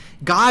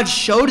 God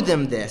showed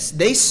them this.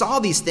 They saw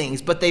these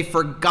things, but they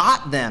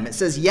forgot them. It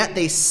says, yet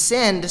they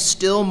sinned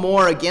still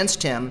more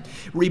against him,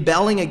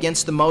 rebelling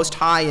against the Most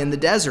High in the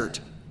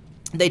desert.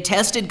 They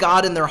tested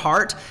God in their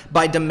heart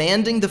by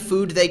demanding the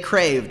food they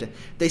craved.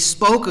 They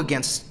spoke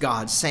against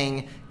God,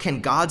 saying, can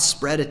God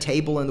spread a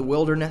table in the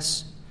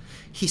wilderness?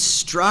 He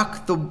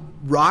struck the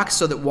rocks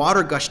so that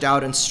water gushed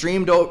out and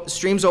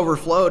streams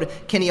overflowed.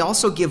 Can he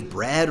also give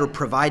bread or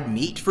provide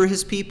meat for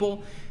his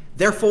people?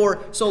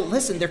 Therefore, so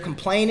listen, they're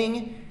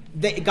complaining.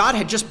 God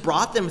had just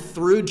brought them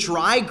through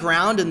dry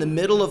ground in the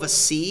middle of a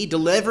sea,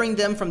 delivering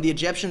them from the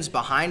Egyptians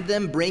behind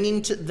them,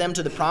 bringing them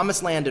to the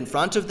promised land in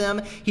front of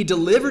them. He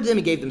delivered them.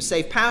 He gave them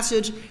safe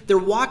passage. They're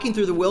walking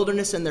through the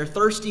wilderness and they're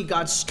thirsty.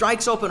 God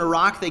strikes open a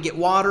rock. They get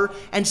water,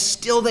 and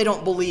still they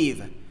don't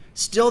believe.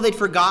 Still they'd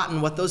forgotten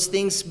what those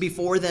things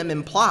before them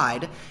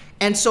implied.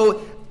 And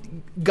so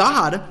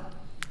God,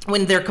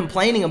 when they're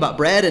complaining about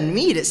bread and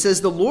meat, it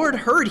says the Lord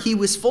heard he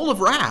was full of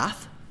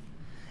wrath,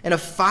 and a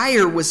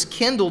fire was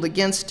kindled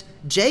against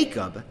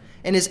Jacob,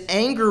 and his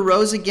anger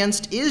rose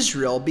against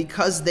Israel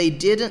because they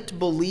didn't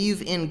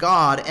believe in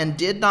God and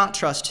did not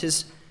trust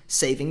his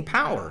saving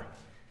power.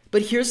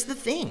 But here's the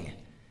thing.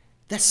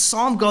 The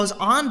psalm goes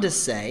on to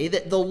say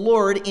that the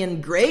Lord, in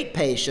great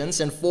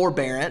patience and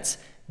forbearance,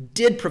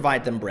 did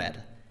provide them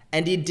bread,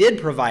 and he did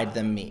provide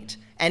them meat,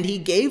 and he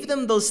gave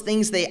them those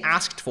things they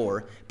asked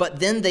for, but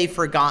then they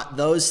forgot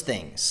those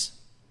things,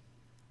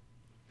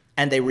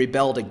 and they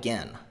rebelled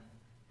again.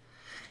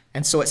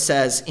 And so it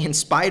says, in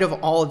spite of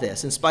all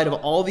this, in spite of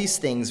all these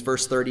things,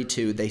 verse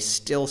 32, they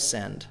still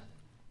sinned.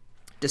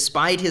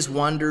 Despite his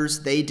wonders,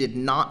 they did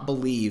not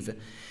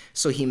believe.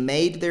 So he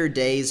made their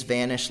days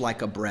vanish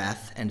like a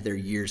breath and their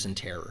years in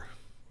terror.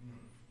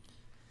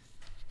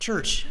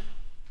 Church,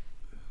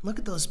 look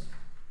at those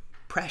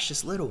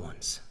precious little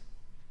ones.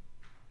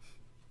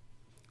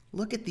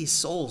 Look at these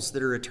souls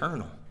that are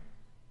eternal.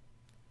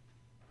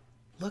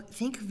 Look,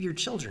 think of your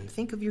children,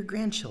 think of your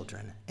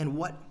grandchildren, and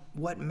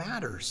what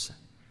matters.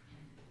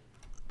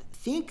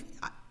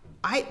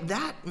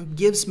 That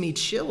gives me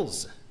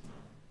chills.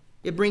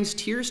 It brings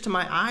tears to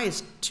my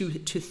eyes to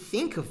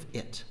think of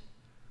it,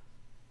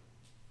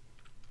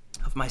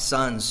 of my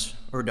sons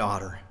or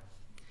daughter.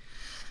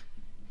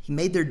 He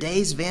made their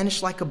days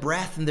vanish like a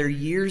breath and their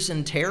years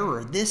in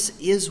terror. This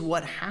is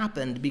what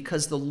happened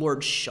because the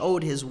Lord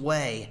showed his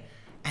way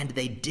and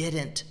they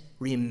didn't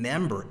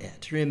remember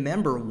it.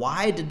 Remember,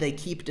 why did they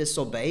keep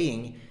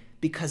disobeying?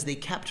 Because they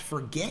kept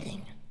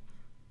forgetting.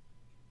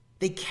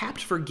 They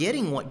kept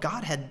forgetting what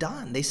God had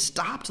done. They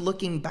stopped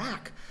looking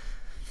back.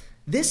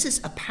 This is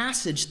a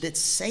passage that's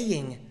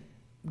saying,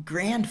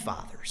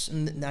 grandfathers,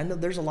 and I know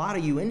there's a lot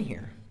of you in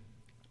here,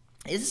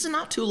 it is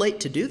not too late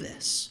to do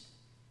this.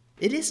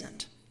 It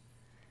isn't.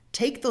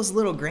 Take those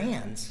little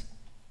grands,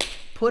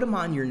 put them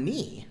on your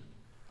knee.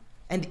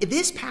 And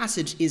this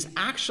passage is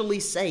actually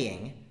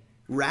saying,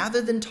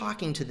 rather than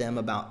talking to them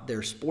about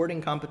their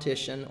sporting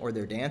competition or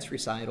their dance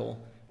recital,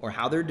 or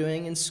how they're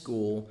doing in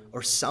school,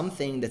 or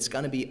something that's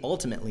going to be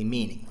ultimately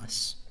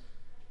meaningless,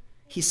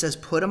 he says,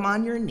 put them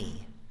on your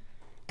knee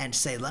and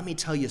say, let me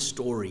tell you a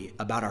story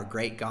about our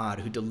great God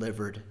who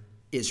delivered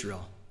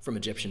Israel from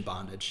Egyptian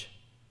bondage.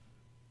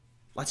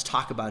 Let's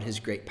talk about his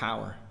great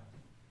power.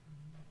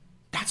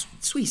 That's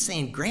what he's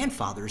saying.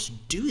 Grandfathers,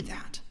 do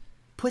that.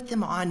 Put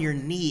them on your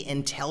knee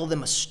and tell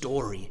them a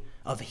story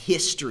of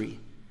history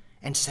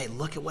and say,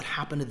 look at what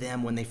happened to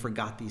them when they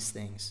forgot these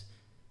things.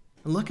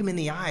 And look them in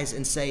the eyes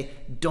and say,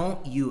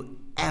 don't you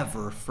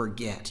ever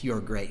forget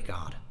your great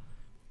God.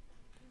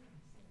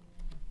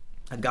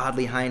 A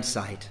godly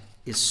hindsight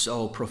is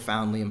so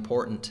profoundly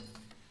important.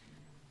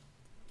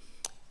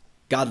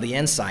 Godly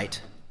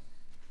insight,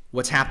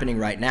 what's happening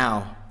right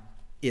now,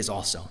 is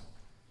also.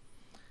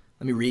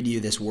 Let me read you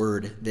this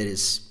word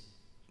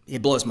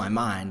it blows my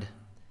mind.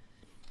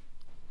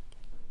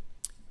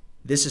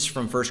 This is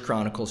from 1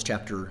 Chronicles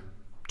chapter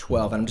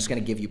 12, and I'm just going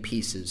to give you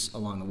pieces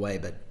along the way,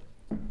 but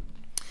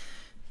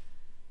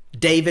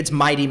David's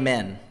mighty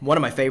men. One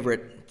of my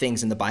favorite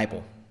things in the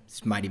Bible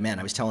is mighty men.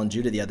 I was telling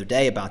Judah the other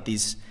day about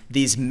these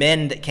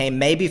men that came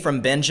maybe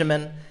from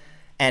Benjamin,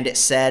 and it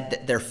said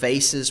that their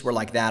faces were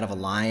like that of a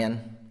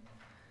lion.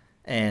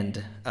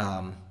 And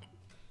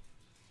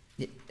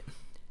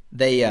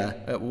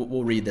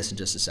we'll read this in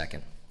just a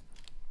second.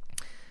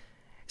 It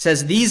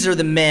says, these are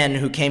the men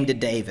who came to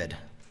David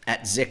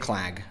at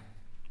Ziklag.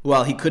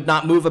 Well, he could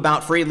not move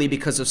about freely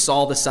because of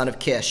Saul the son of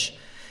Kish.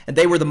 And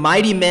they were the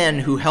mighty men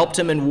who helped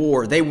him in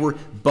war. They were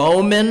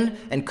bowmen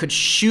and could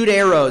shoot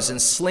arrows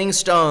and sling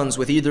stones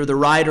with either the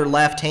right or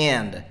left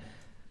hand.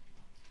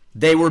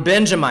 They were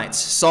Benjamites,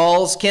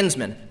 Saul's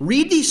kinsmen.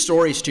 Read these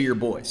stories to your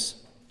boys.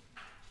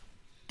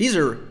 These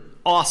are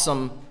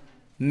awesome,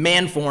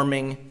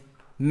 man-forming,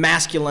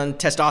 masculine,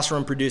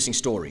 testosterone-producing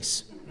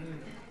stories.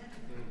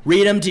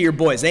 Read them to your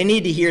boys. They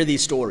need to hear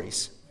these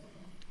stories.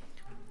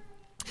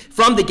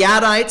 From the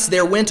Gadites,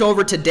 there went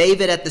over to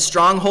David at the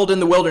stronghold in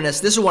the wilderness.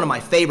 This is one of my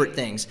favorite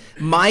things.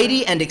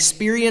 Mighty and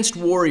experienced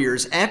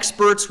warriors,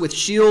 experts with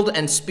shield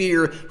and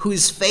spear,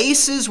 whose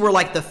faces were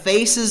like the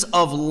faces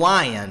of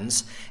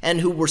lions,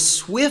 and who were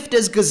swift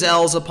as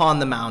gazelles upon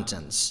the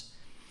mountains.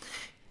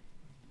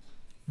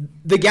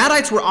 The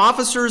Gadites were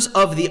officers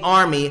of the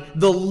army.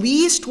 The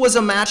least was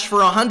a match for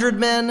 100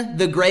 men,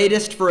 the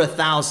greatest for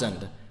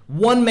 1,000.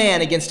 One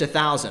man against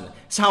 1,000.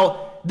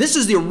 So this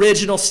is the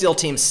original SEAL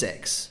Team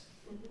 6.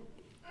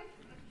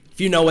 If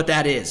you know what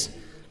that is.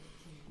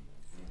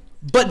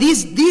 But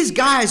these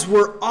guys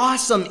were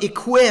awesome,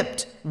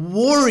 equipped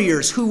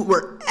warriors who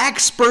were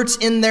experts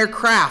in their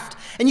craft.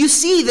 And you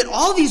see that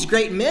all these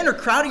great men are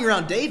crowding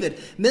around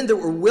David, men that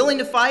were willing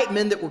to fight,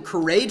 men that were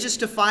courageous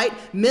to fight,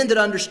 men that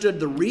understood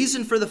the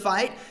reason for the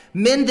fight,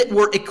 men that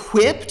were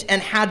equipped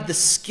and had the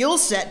skill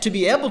set to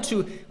be able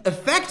to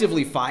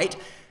effectively fight.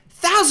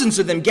 Thousands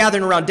of them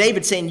gathering around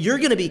David saying, "You're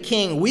going to be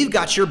king. We've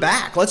got your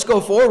back. Let's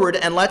go forward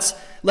and let's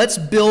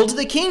build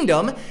the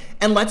kingdom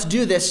and let's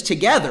do this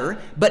together."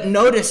 But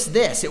notice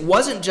this. It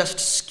wasn't just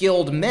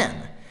skilled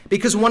men,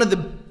 because one of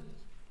the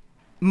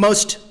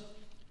most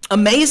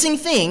amazing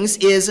things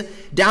is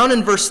down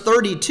in verse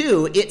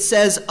 32, it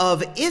says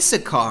of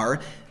Issachar,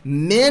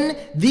 men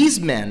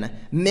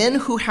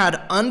who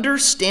had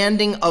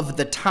understanding of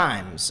the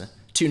times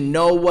to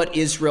know what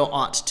Israel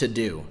ought to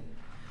do.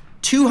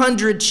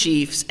 200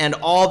 chiefs and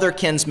all their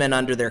kinsmen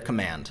under their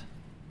command.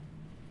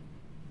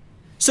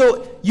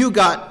 So you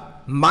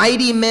got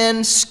mighty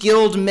men,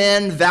 skilled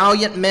men,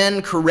 valiant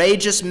men,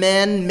 courageous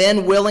men,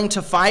 men willing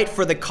to fight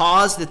for the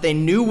cause that they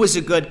knew was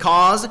a good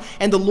cause.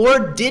 And the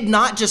Lord did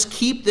not just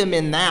keep them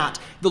in that.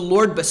 The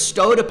Lord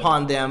bestowed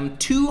upon them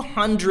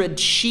 200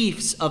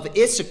 chiefs of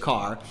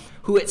Issachar,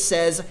 who it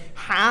says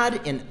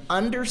had an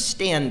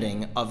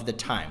understanding of the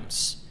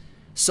times,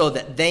 so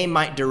that they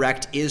might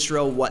direct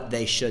Israel what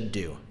they should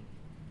do.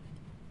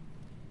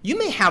 You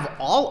may have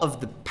all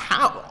of the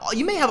power,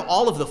 you may have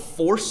all of the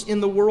force in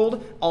the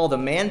world, all the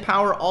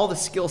manpower, all the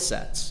skill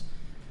sets.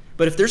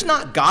 But if there's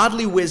not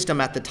godly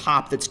wisdom at the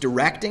top that's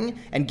directing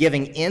and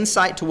giving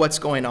insight to what's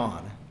going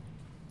on,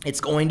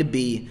 it's going to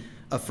be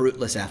a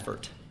fruitless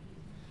effort.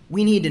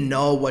 We need to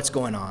know what's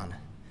going on.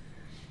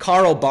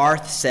 Karl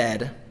Barth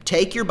said,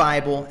 "Take your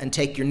Bible and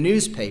take your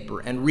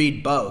newspaper and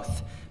read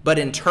both, but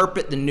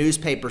interpret the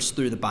newspapers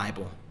through the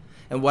Bible."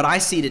 And what I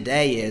see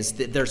today is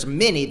that there's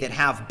many that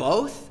have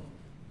both.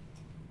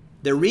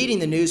 They're reading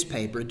the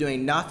newspaper,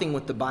 doing nothing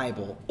with the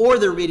Bible, or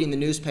they're reading the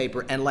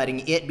newspaper and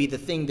letting it be the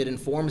thing that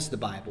informs the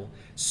Bible.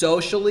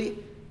 Socially,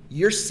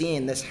 you're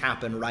seeing this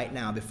happen right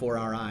now before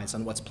our eyes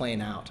on what's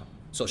playing out.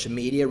 Social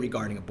media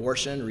regarding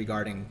abortion,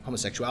 regarding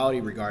homosexuality,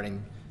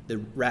 regarding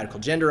the radical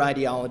gender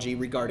ideology,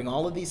 regarding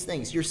all of these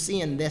things. You're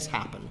seeing this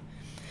happen.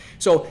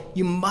 So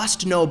you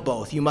must know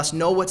both. You must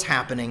know what's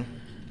happening,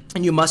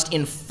 and you must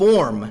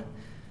inform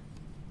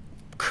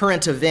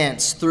current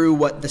events through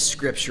what the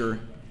Scripture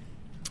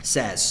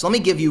says. So let me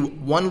give you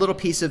one little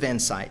piece of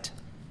insight.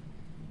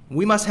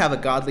 We must have a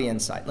godly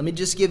insight. Let me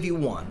just give you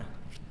one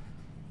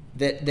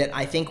that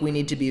I think we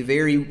need to be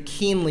very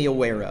keenly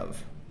aware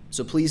of.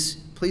 So please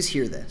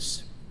hear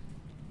this.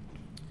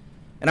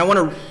 And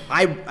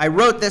I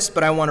wrote this,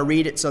 but I want to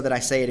read it so that I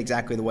say it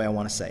exactly the way I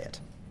want to say it.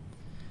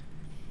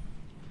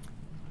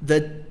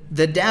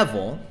 The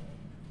devil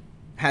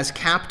has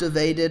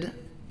captivated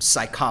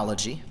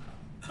psychology.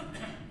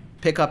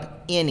 Pick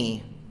up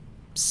any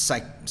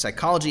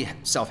psychology,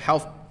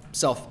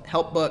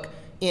 self-help book,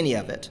 any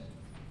of it.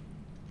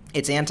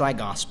 It's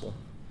anti-gospel.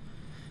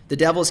 The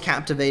devil has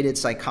captivated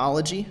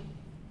psychology,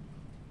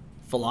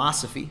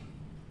 philosophy,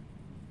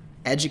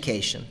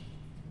 education,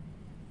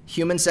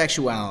 human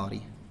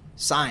sexuality,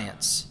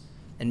 science,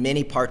 and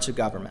many parts of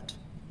government.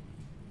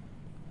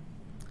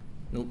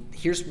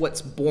 Here's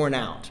what's borne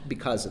out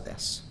because of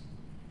this.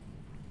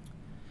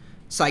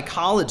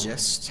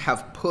 Psychologists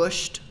have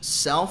pushed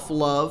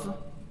self-love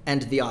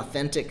and the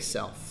authentic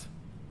self.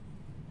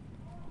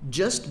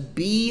 Just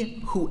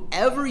be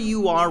whoever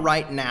you are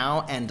right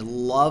now and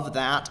love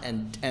that.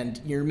 And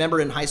you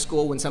remember in high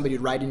school when somebody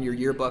would write in your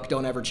yearbook,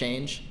 "Don't ever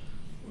change"?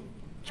 Do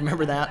you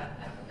remember that?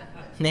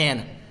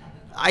 Man,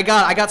 I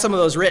got some of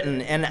those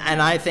written, and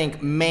I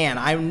think, man,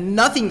 I'm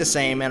nothing the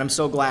same, and I'm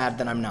so glad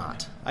that I'm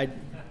not.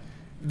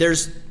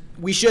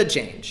 We should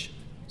change.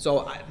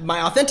 So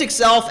my authentic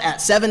self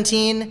at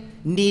 17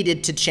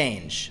 needed to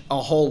change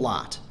a whole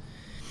lot.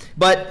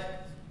 But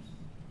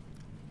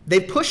they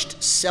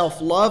pushed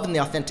self-love and the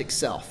authentic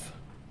self.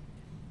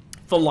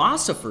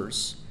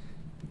 Philosophers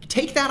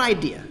take that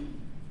idea,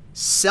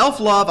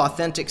 self-love,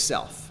 authentic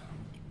self.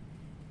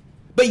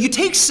 But you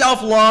take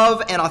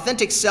self-love and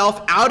authentic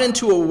self out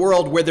into a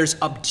world where there's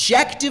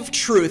objective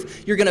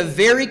truth, you're going to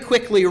very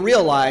quickly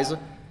realize,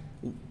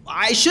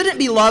 I shouldn't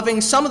be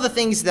loving some of the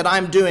things that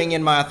I'm doing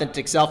in my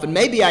authentic self, and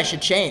maybe I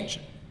should change.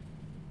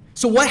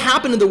 So what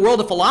happened in the world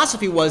of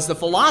philosophy was the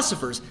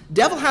philosophers,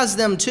 devil has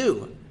them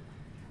too.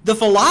 The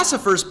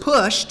philosophers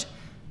pushed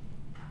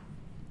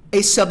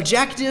a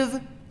subjective,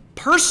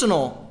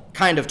 personal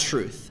kind of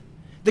truth.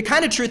 The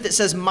kind of truth that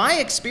says my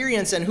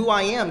experience and who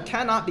I am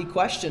cannot be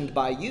questioned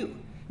by you.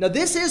 Now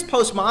this is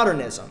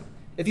postmodernism.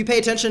 If you pay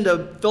attention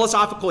to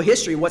philosophical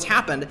history, what's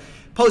happened,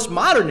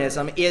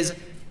 postmodernism is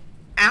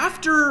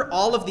after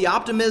all of the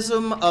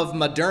optimism of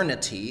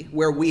modernity,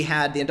 where we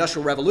had the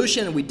Industrial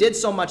Revolution and we did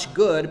so much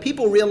good,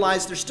 people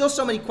realized there's still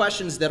so many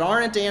questions that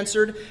aren't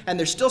answered, and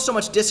there's still so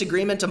much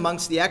disagreement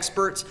amongst the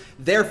experts.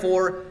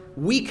 Therefore,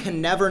 we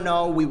can never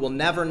know, we will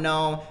never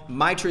know.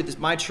 My truth is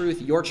my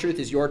truth, your truth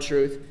is your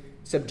truth.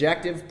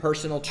 Subjective,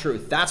 personal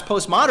truth. That's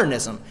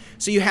postmodernism.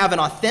 So you have an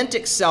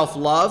authentic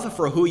self-love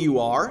for who you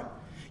are.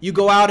 You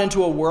go out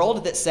into a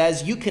world that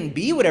says you can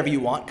be whatever you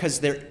want because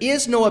there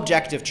is no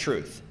objective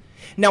truth.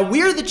 Now,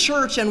 we're the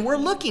church, and we're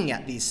looking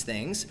at these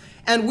things,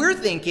 and we're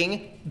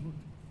thinking,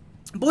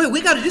 boy,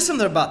 we got to do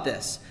something about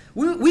this.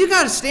 We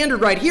got a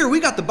standard right here. We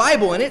got the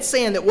Bible, and it's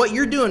saying that what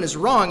you're doing is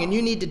wrong, and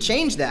you need to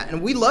change that.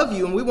 And we love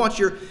you, and we want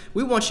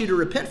you to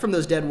repent from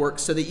those dead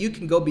works so that you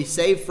can go be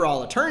saved for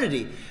all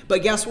eternity.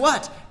 But guess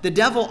what? The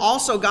devil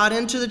also got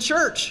into the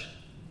church.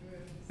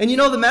 And you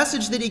know the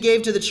message that he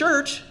gave to the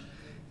church?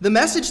 The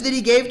message that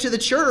he gave to the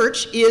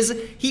church is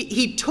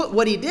he took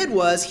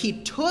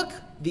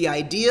the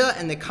idea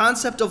and the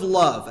concept of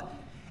love,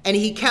 and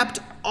he kept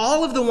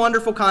all of the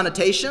wonderful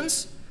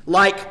connotations,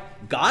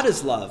 like God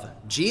is love,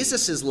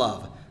 Jesus is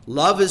love,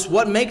 love is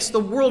what makes the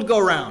world go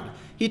round.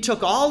 He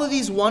took all of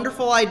these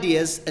wonderful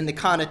ideas and the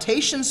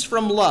connotations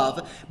from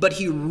love, but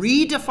he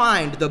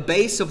redefined the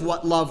base of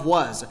what love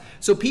was.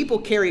 So people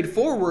carried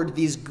forward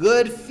these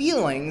good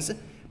feelings,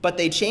 but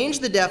they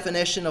changed the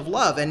definition of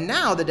love, and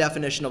now the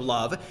definition of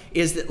love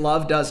is that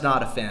love does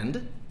not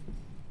offend.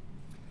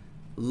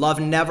 Love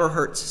never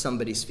hurts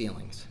somebody's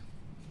feelings.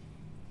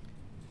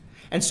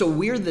 And so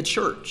we're the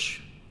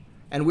church,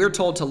 and we're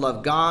told to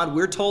love God,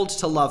 we're told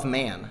to love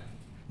man.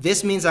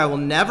 This means I will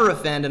never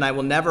offend and I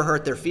will never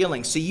hurt their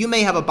feelings. So you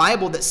may have a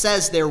Bible that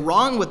says they're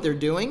wrong what they're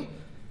doing,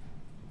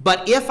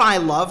 but if I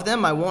love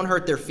them, I won't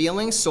hurt their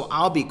feelings, so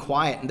I'll be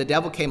quiet. And the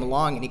devil came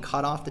along and he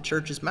cut off the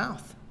church's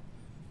mouth.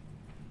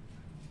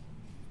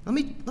 Let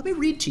me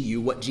read to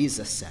you what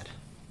Jesus said.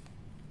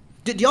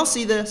 Did y'all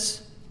see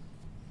this?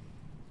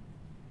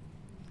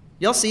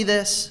 Y'all see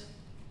this?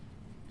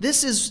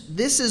 This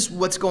is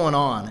what's going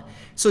on.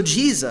 So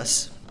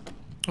Jesus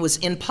was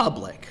in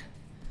public,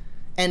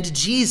 and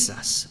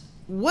Jesus,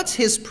 what's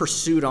his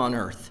pursuit on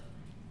earth?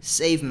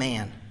 Save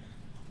man.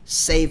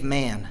 Save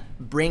man.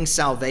 Bring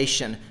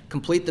salvation.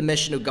 Complete the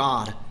mission of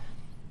God.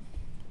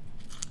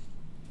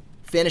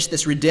 Finish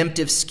this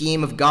redemptive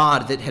scheme of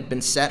God that had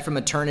been set from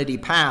eternity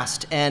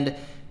past. And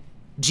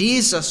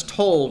Jesus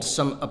told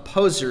some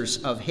opposers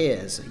of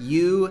his,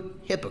 you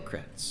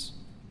hypocrites.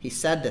 He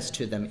said this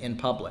to them in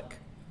public.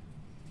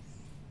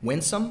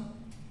 Winsome?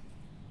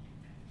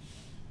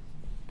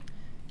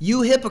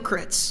 You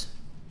hypocrites.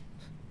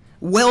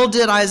 Well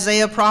did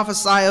Isaiah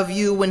prophesy of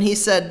you when he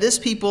said, this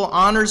people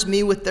honors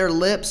me with their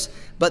lips,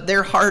 but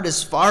their heart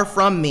is far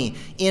from me.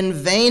 In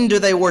vain do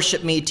they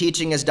worship me,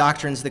 teaching as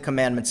doctrines the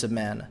commandments of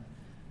men.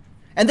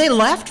 And they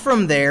left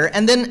from there,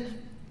 and then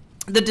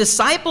the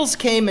disciples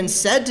came and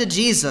said to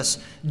Jesus,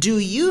 do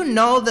you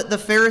know that the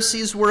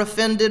Pharisees were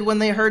offended when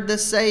they heard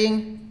this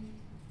saying?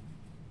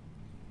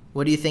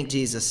 What do you think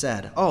Jesus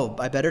said? Oh,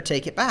 I better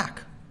take it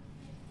back,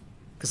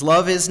 because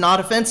love is not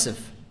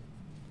offensive.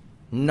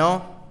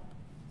 No.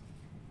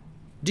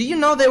 Do you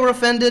know they were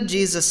offended?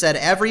 Jesus said,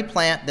 every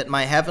plant that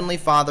my heavenly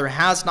Father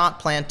has not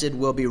planted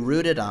will be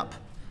rooted up.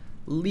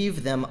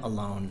 Leave them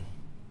alone.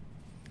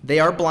 They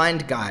are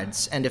blind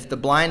guides, and if the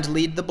blind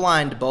lead the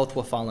blind, both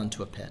will fall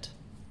into a pit.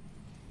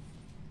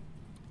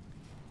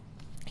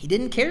 He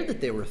didn't care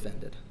that they were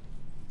offended.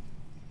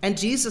 And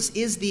Jesus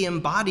is the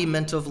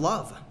embodiment of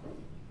love.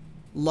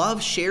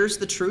 Love shares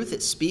the truth.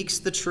 It speaks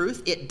the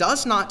truth. It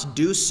does not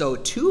do so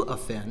to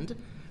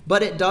offend,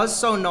 but it does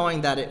so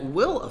knowing that it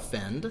will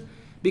offend,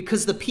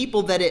 because the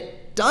people that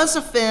it does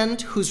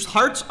offend, whose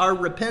hearts are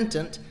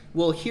repentant,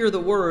 will hear the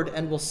word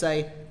and will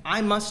say,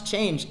 I must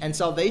change, and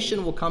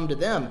salvation will come to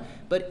them.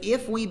 But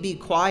if we be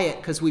quiet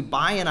because we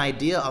buy an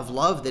idea of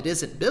love that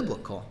isn't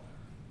biblical,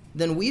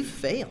 then we've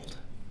failed.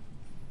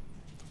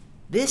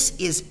 This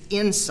is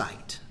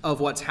insight of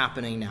what's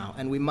happening now,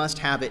 and we must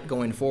have it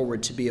going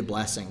forward to be a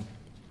blessing.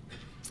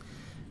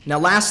 Now,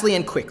 lastly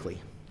and quickly,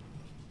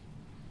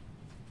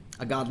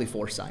 a godly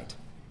foresight.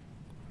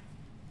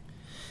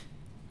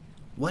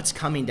 What's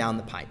coming down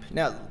the pipe?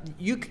 Now,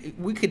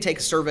 we could take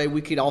a survey.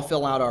 We could all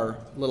fill out our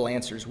little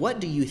answers. What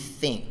do you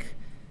think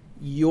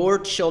your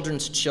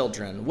children's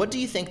children, what do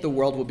you think the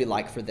world will be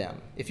like for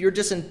them? If you're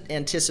just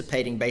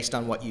anticipating based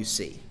on what you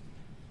see.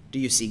 Do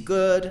you see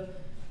good?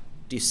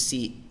 Do you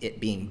see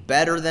it being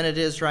better than it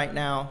is right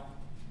now?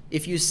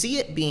 If you see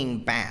it being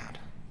bad,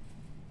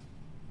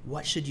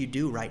 what should you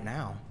do right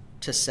now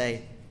to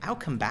say, I'll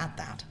combat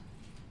that?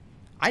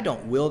 I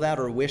don't will that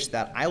or wish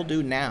that. I'll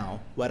do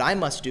now what I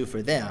must do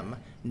for them,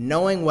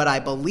 knowing what I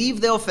believe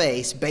they'll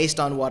face based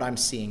on what I'm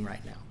seeing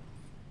right now.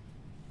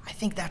 I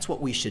think that's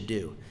what we should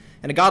do.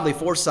 And a godly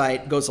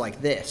foresight goes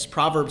like this.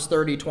 Proverbs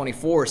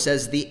 30:24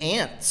 says, the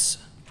ants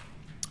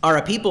are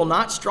a people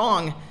not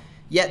strong,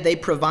 yet they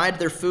provide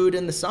their food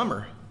in the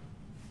summer.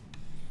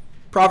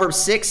 Proverbs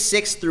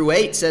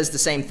 6:6-8 says the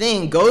same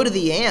thing. Go to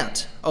the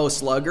ant, O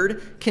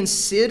sluggard,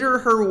 consider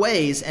her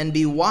ways and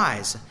be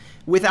wise.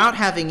 Without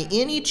having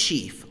any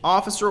chief,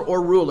 officer,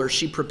 or ruler,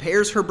 she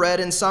prepares her bread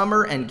in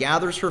summer and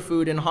gathers her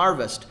food in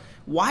harvest.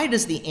 Why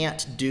does the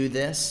ant do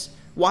this?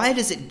 Why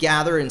does it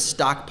gather and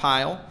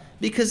stockpile?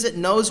 Because it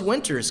knows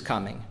winter is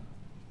coming.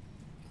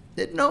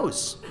 It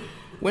knows.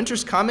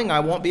 Winter's coming, I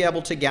won't be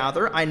able to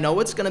gather. I know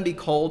it's going to be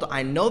cold.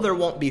 I know there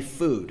won't be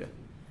food.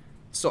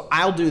 So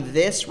I'll do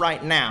this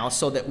right now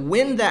so that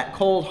when that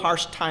cold,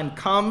 harsh time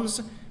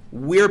comes,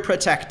 we're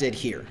protected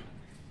here.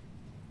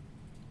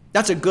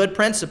 That's a good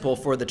principle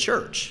for the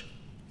church.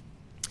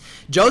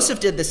 Joseph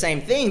did the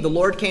same thing. The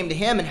Lord came to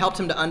him and helped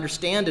him to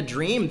understand a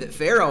dream that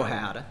Pharaoh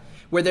had,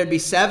 where there'd be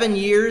 7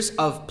 years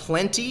of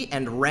plenty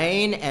and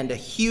rain and a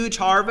huge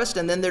harvest,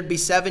 and then there'd be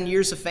 7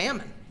 years of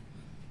famine.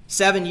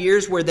 7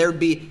 years where there'd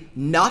be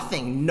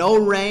nothing, no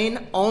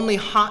rain, only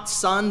hot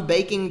sun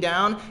baking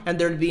down, and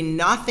there'd be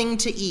nothing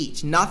to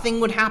eat. Nothing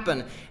would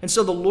happen. And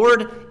so the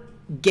Lord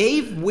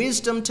gave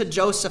wisdom to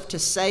Joseph to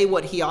say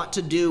what he ought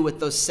to do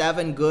with those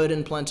 7 good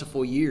and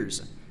plentiful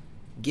years.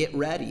 Get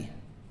ready.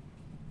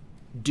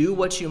 Do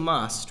what you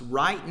must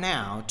right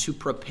now to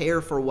prepare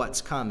for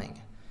what's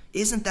coming.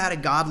 Isn't that a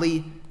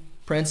godly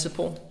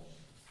principle?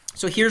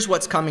 So here's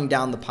what's coming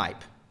down the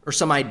pipe, or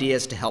some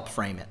ideas to help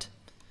frame it.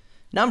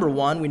 Number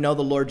one, we know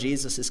the Lord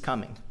Jesus is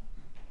coming.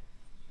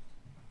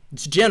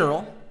 It's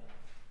general,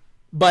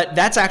 but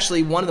that's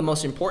actually one of the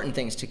most important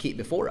things to keep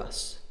before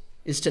us,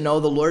 is to know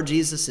the Lord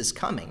Jesus is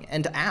coming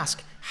and to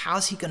ask,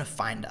 how's he going to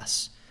find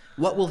us?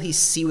 What will he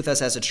see with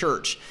us as a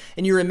church?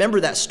 And you remember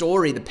that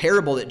story, the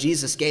parable that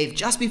Jesus gave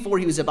just before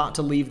he was about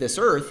to leave this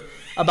earth,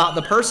 about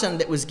the person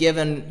that was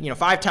given,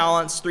 5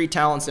 talents, 3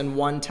 talents, and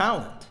 1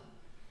 talent.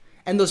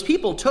 And those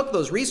people took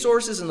those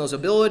resources and those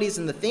abilities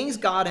and the things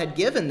God had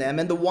given them,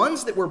 and the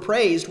ones that were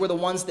praised were the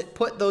ones that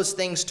put those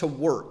things to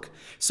work,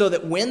 so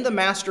that when the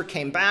master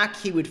came back,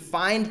 he would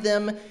find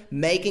them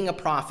making a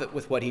profit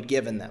with what he'd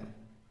given them.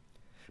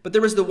 But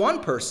there was the one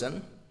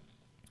person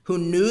who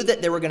knew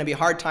that there were going to be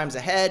hard times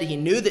ahead. He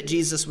knew that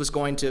Jesus was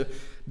going to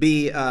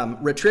be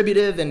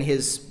retributive in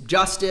his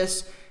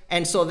justice.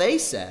 And so they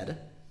said,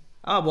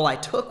 I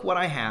took what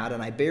I had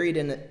and I buried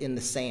it in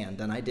the sand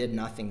and I did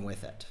nothing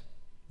with it.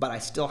 But I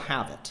still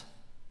have it.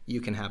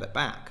 You can have it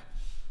back.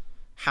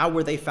 How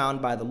were they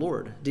found by the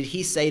Lord? Did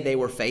he say they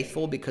were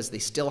faithful because they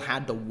still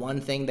had the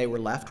one thing they were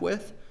left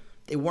with?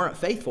 They weren't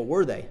faithful,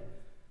 were they?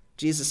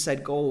 Jesus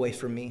said, go away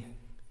from me,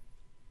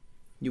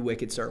 you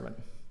wicked servant.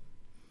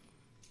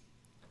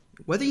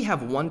 Whether you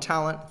have 1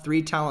 talent,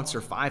 3 talents,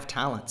 or 5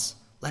 talents,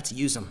 let's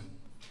use them.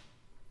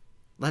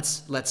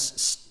 Let's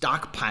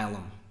stockpile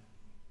them.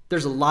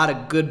 There's a lot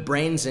of good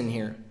brains in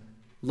here,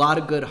 a lot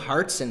of good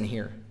hearts in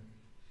here,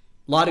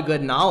 a lot of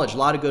good knowledge, a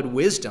lot of good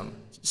wisdom,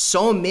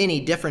 so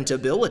many different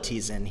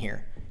abilities in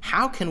here.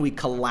 How can we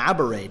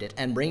collaborate it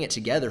and bring it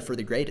together for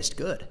the greatest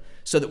good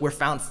so that we're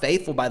found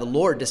faithful by the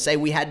Lord to say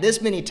we had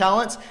this many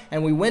talents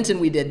and we went and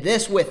we did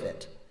this with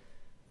it?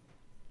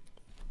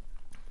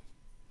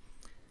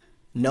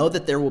 Know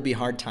that there will be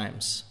hard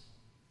times.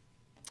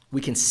 We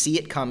can see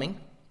it coming.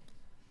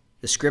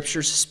 The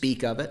scriptures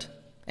speak of it,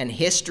 and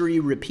history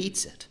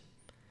repeats it.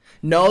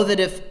 Know that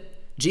if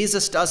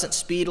Jesus doesn't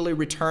speedily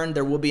return,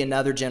 there will be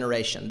another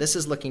generation. This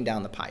is looking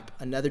down the pipe.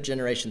 Another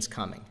generation's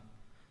coming.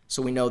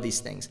 So we know these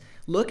things.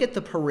 Look at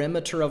the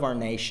perimeter of our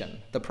nation,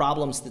 the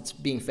problems that's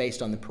being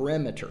faced on the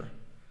perimeter,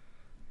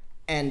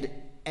 and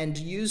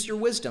use your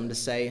wisdom to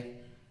say,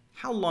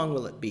 how long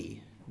will it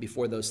be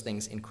before those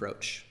things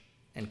encroach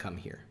and come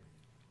here?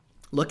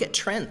 Look at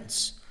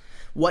trends.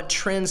 What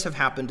trends have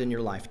happened in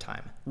your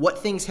lifetime? What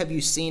things have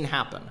you seen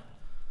happen?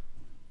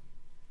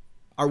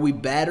 Are we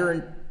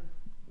better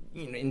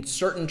in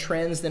certain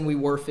trends than we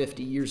were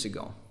 50 years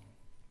ago?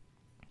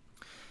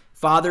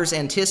 Fathers,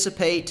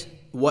 anticipate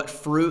what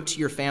fruit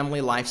your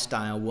family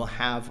lifestyle will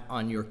have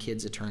on your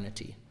kids'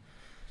 eternity.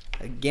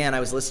 Again, I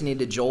was listening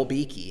to Joel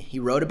Beakey. He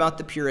wrote about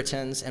the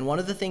Puritans, and one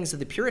of the things of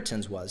the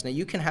Puritans was, now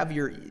you can have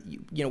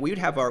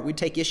we'd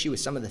take issue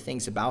with some of the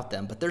things about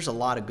them, but there's a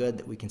lot of good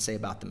that we can say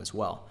about them as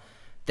well.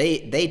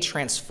 They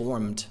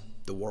transformed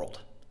the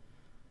world.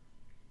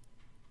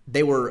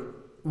 They were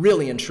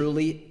really and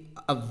truly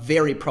a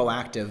very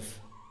proactive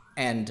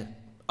and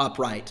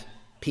upright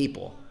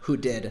people who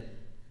did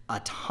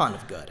a ton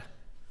of good.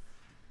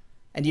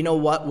 And you know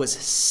what was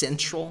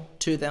central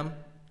to them?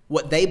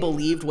 What they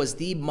believed was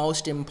the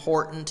most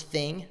important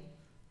thing?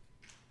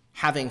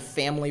 Having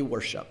family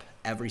worship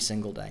every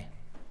single day.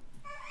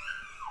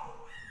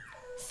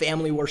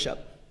 Family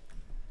worship.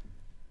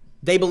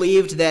 They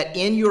believed that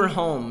in your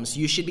homes,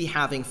 you should be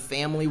having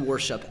family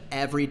worship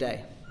every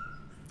day.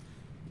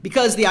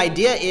 Because the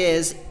idea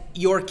is,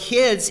 your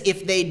kids,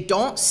 if they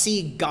don't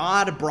see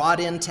God brought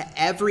into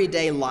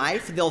everyday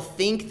life, they'll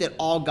think that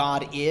all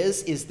God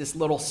is this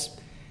little,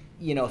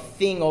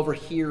 thing over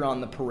here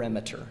on the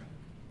perimeter.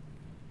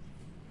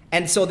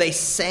 And so they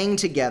sang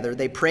together,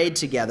 they prayed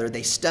together,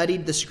 they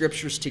studied the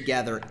scriptures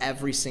together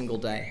every single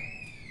day.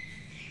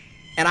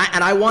 And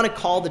I want to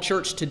call the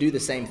church to do the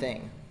same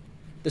thing.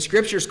 The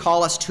scriptures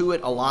call us to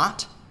it a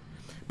lot,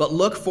 but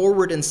look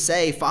forward and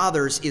say,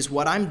 fathers, is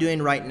what I'm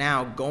doing right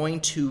now going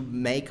to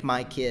make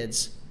my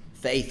kids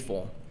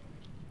faithful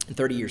in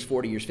 30 years,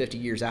 40 years, 50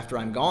 years after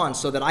I'm gone,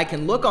 so that I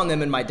can look on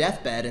them in my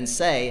deathbed and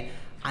say,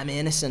 I'm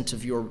innocent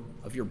of your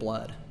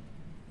blood.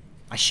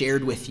 I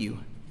shared with you.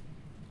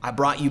 I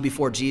brought you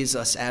before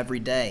Jesus every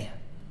day.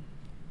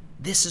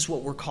 This is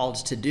what we're called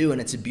to do,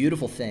 and it's a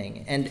beautiful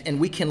thing. And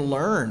we can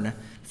learn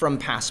from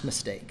past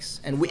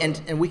mistakes. And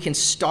we can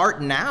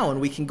start now,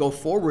 and we can go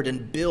forward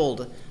and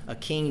build a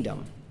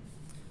kingdom.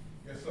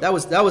 That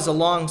was a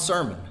long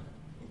sermon.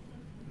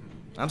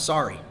 I'm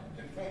sorry,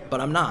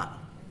 but I'm not.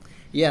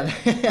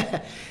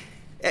 Yeah.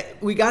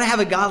 We got to have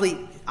a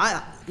godly...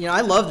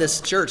 I love this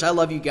church. I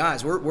love you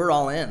guys. We're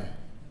all in.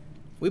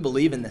 We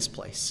believe in this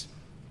place.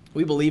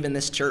 We believe in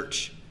this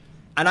church.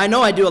 And I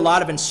know I do a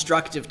lot of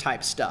instructive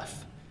type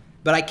stuff,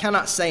 but I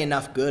cannot say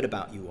enough good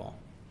about you all.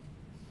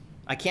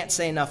 I can't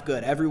say enough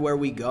good. Everywhere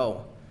we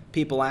go,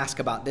 people ask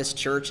about this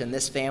church and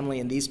this family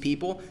and these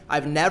people.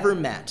 I've never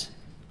met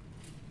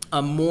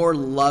a more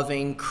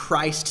loving,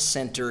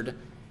 Christ-centered,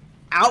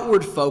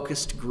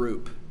 outward-focused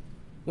group.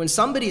 When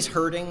somebody's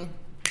hurting,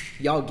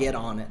 y'all get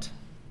on it.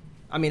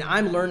 I mean,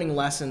 I'm learning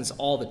lessons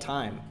all the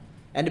time.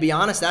 And to be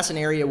honest, that's an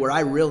area where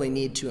I really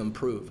need to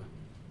improve.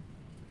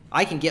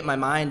 I can get my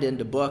mind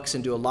into books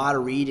and do a lot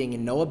of reading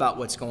and know about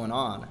what's going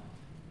on.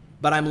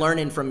 But I'm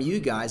learning from you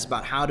guys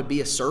about how to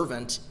be a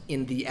servant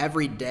in the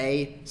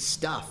everyday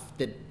stuff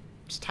that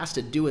just has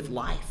to do with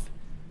life.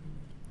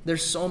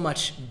 There's so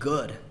much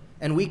good,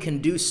 and we can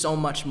do so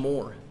much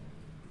more.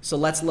 So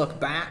let's look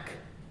back,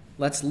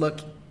 let's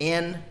look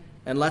in,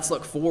 and let's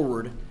look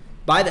forward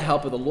by the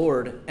help of the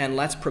Lord, and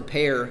let's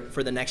prepare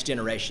for the next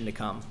generation to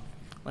come.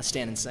 Let's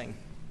stand and sing.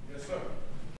 Yes, sir.